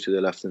going to move to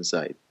the left hand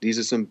side?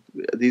 These are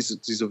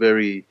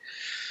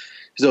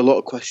a lot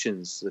of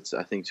questions that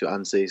I think to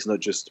answer. It's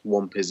not just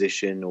one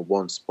position or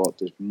one spot.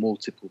 There's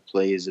multiple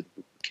players that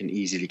can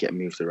easily get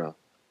moved around.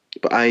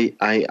 But I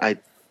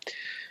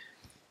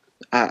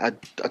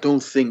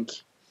don't think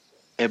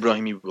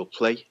Ebrahimi will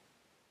play.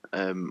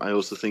 I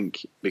also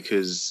think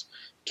because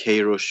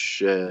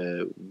Queiroz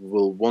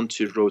will want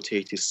to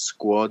rotate his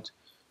squad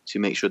to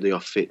make sure they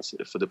are fit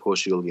for the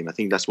Portugal game. I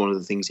think that's one of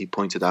the things he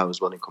pointed out as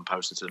well in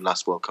comparison to the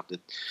last World Cup,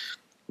 that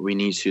we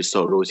need to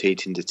start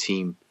rotating the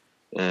team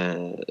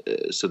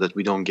so that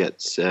we don't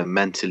get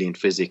mentally and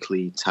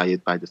physically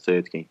tired by the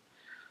third game.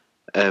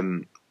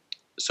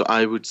 So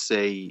I would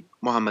say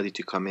Mohammadi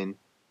to come in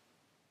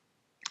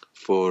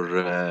for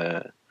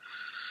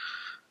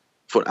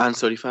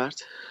Ansari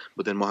Fard,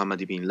 but then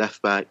Mohammadi being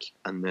left back,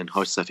 and then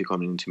Haj Safi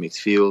coming into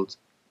midfield,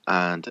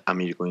 and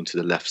Amir going to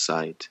the left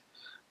side,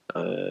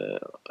 to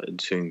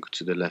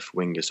the left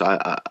winger. So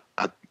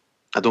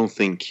I don't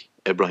think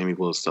Ibrahimi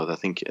will start. I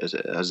think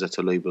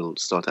Azatollah will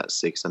start at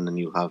 6, and then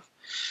you'll have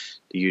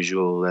the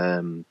usual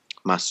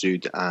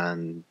Masoud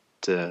and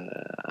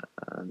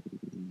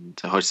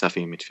Haj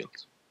Safi in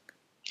midfield.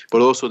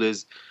 But also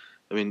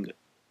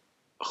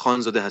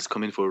Khanzadeh has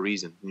come in for a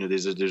reason.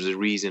 There's a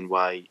reason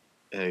why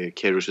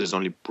Queiroz has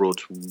only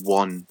brought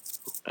one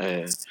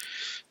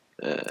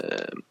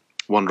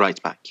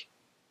right back,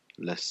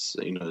 less,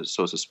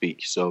 so to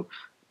speak. So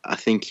I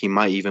think he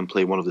might even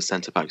play one of the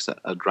centre backs at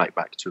right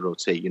back to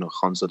rotate.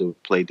 Khanzadeh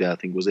played there, I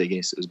think, was it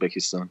against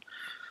Uzbekistan.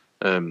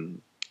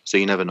 So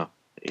you never know.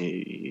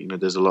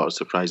 There's a lot of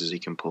surprises he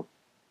can pull.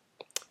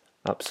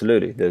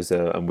 Absolutely.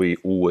 And we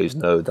always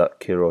know that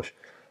Queiroz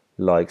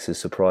likes his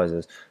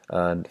surprises.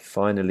 And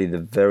finally, the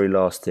very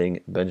last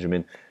thing,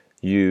 Benjamin,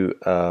 you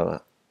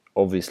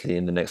obviously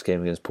in the next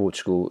game against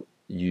Portugal,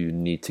 you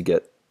need to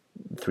get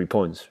 3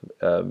 points.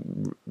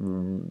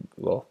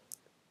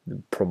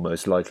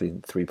 Most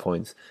likely 3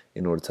 points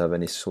in order to have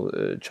any sort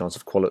of chance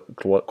of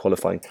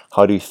qualifying.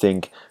 How do you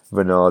think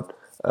Renard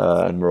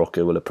and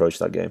Morocco will approach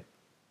that game?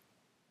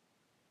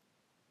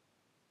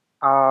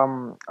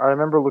 I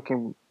remember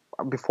looking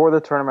before the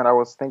tournament. I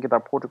was thinking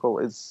that Portugal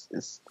is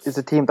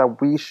a team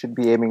that we should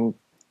be aiming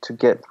to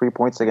get 3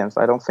 points against.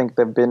 I don't think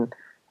they've been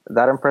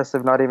that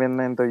impressive, not even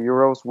in the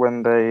Euros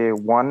when they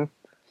won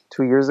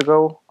 2 years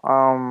ago.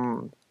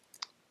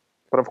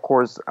 But of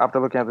course, after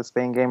looking at the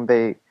Spain game,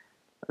 they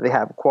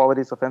have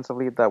qualities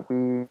offensively that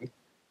we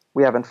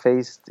haven't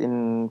faced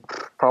in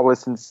probably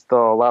since the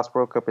last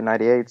World Cup in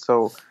 '98.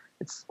 So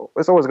it's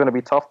always going to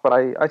be tough. But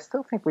I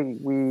still think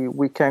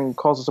we can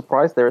cause a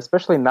surprise there,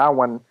 especially now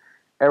when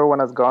everyone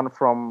has gone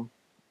from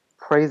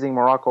praising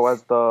Morocco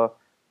as the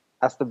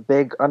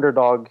big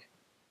underdog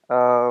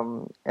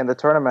in the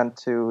tournament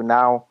to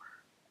now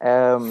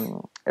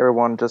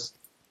everyone just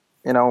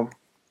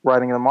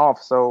writing them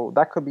off. So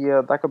that could be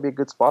a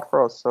good spot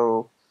for us.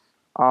 So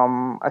I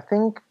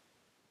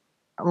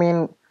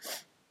mean,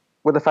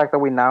 with the fact that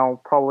we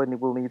now probably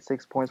will need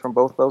 6 points from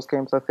both those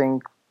games, I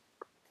think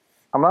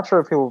I'm not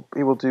sure if he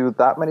will do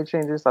that many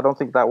changes. I don't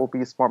think that will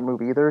be a smart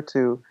move either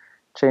to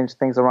change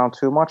things around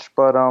too much.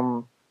 But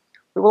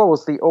we will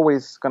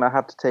always gonna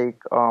have to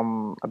take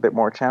a bit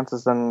more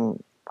chances.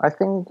 And I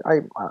think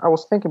I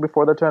was thinking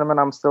before the tournament,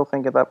 I'm still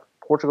thinking that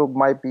Portugal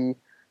might be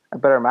a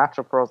better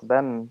matchup for us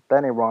than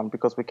Iran,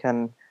 because we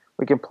can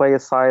play a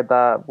side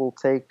that will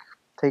take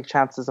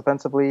chances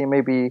offensively,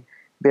 maybe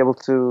be able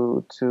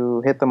to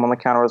hit them on the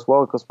counter as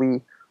well, because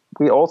we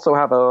also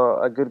have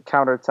a good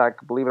counter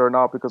attack, believe it or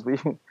not, because we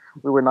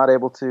were not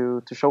able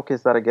to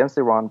showcase that against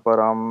Iran. But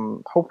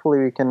hopefully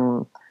we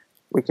can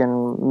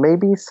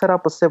maybe set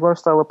up a similar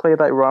style of play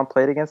that Iran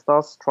played against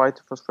us, try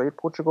to frustrate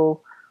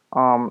Portugal,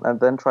 and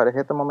then try to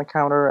hit them on the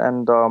counter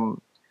and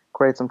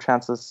create some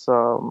chances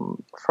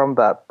from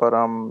that. But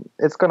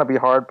it's going to be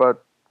hard,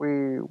 but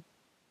we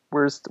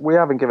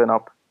haven't given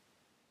up.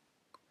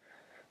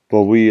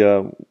 Well, we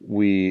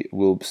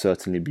will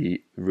certainly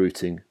be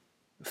rooting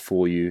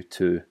for you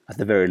to, at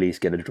the very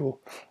least, get a draw,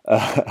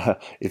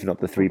 if not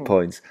the 3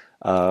 points.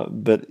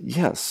 But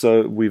yeah,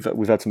 so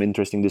we've had some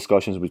interesting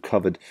discussions. We've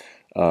covered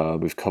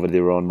the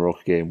Iran Morocco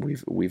game.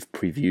 We've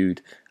previewed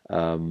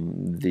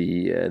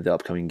the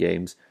upcoming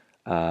games.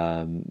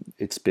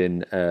 It's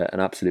been an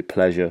absolute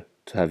pleasure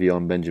to have you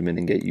on, Benjamin,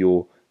 and get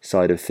your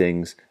side of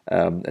things.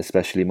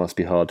 Especially must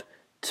be hard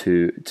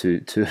to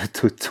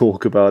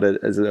talk about it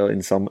as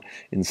in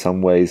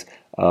some ways,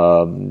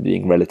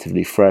 being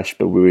relatively fresh,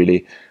 but we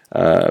really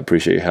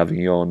appreciate you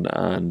having you on,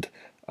 and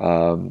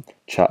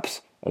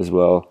chaps as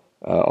well,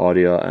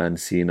 Arya and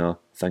Sina,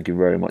 thank you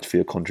very much for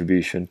your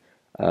contribution,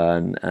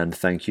 and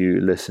thank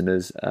you,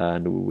 listeners.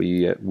 And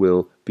we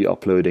will be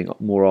uploading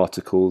more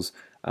articles,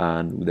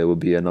 and there will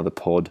be another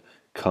pod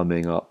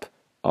coming up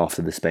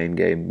after the Spain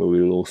game where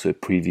we will also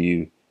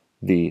preview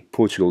the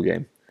Portugal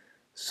game.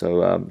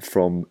 So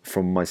from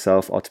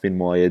myself, Atmin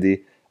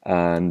Moayedi,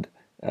 and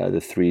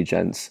the three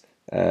gents,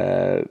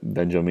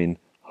 Benjamin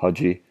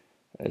Haji,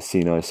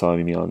 Sina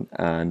Samimian,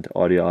 and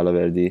Arya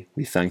Alaverdi,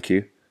 we thank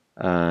you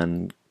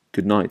and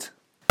good night.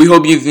 We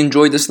hope you've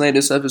enjoyed this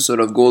latest episode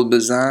of Gold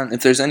Bazan.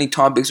 If there's any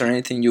topics or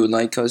anything you would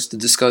like us to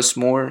discuss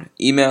more,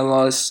 email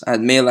us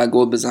at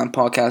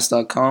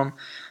mail@goldbazanpodcast.com.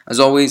 As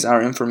always,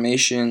 our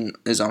information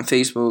is on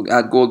Facebook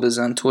at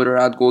Goldbazan, Twitter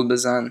at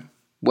Goldbazan.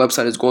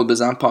 Website is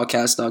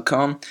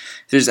goldbazanpodcast.com.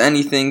 If there's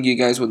anything you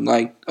guys would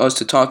like us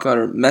to talk about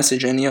or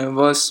message any of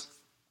us,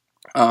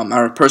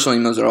 our personal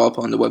emails are all up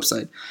on the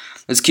website.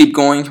 Let's keep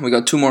going. We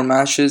got 2 more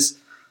matches.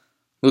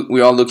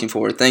 We're all looking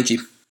forward. Thank you.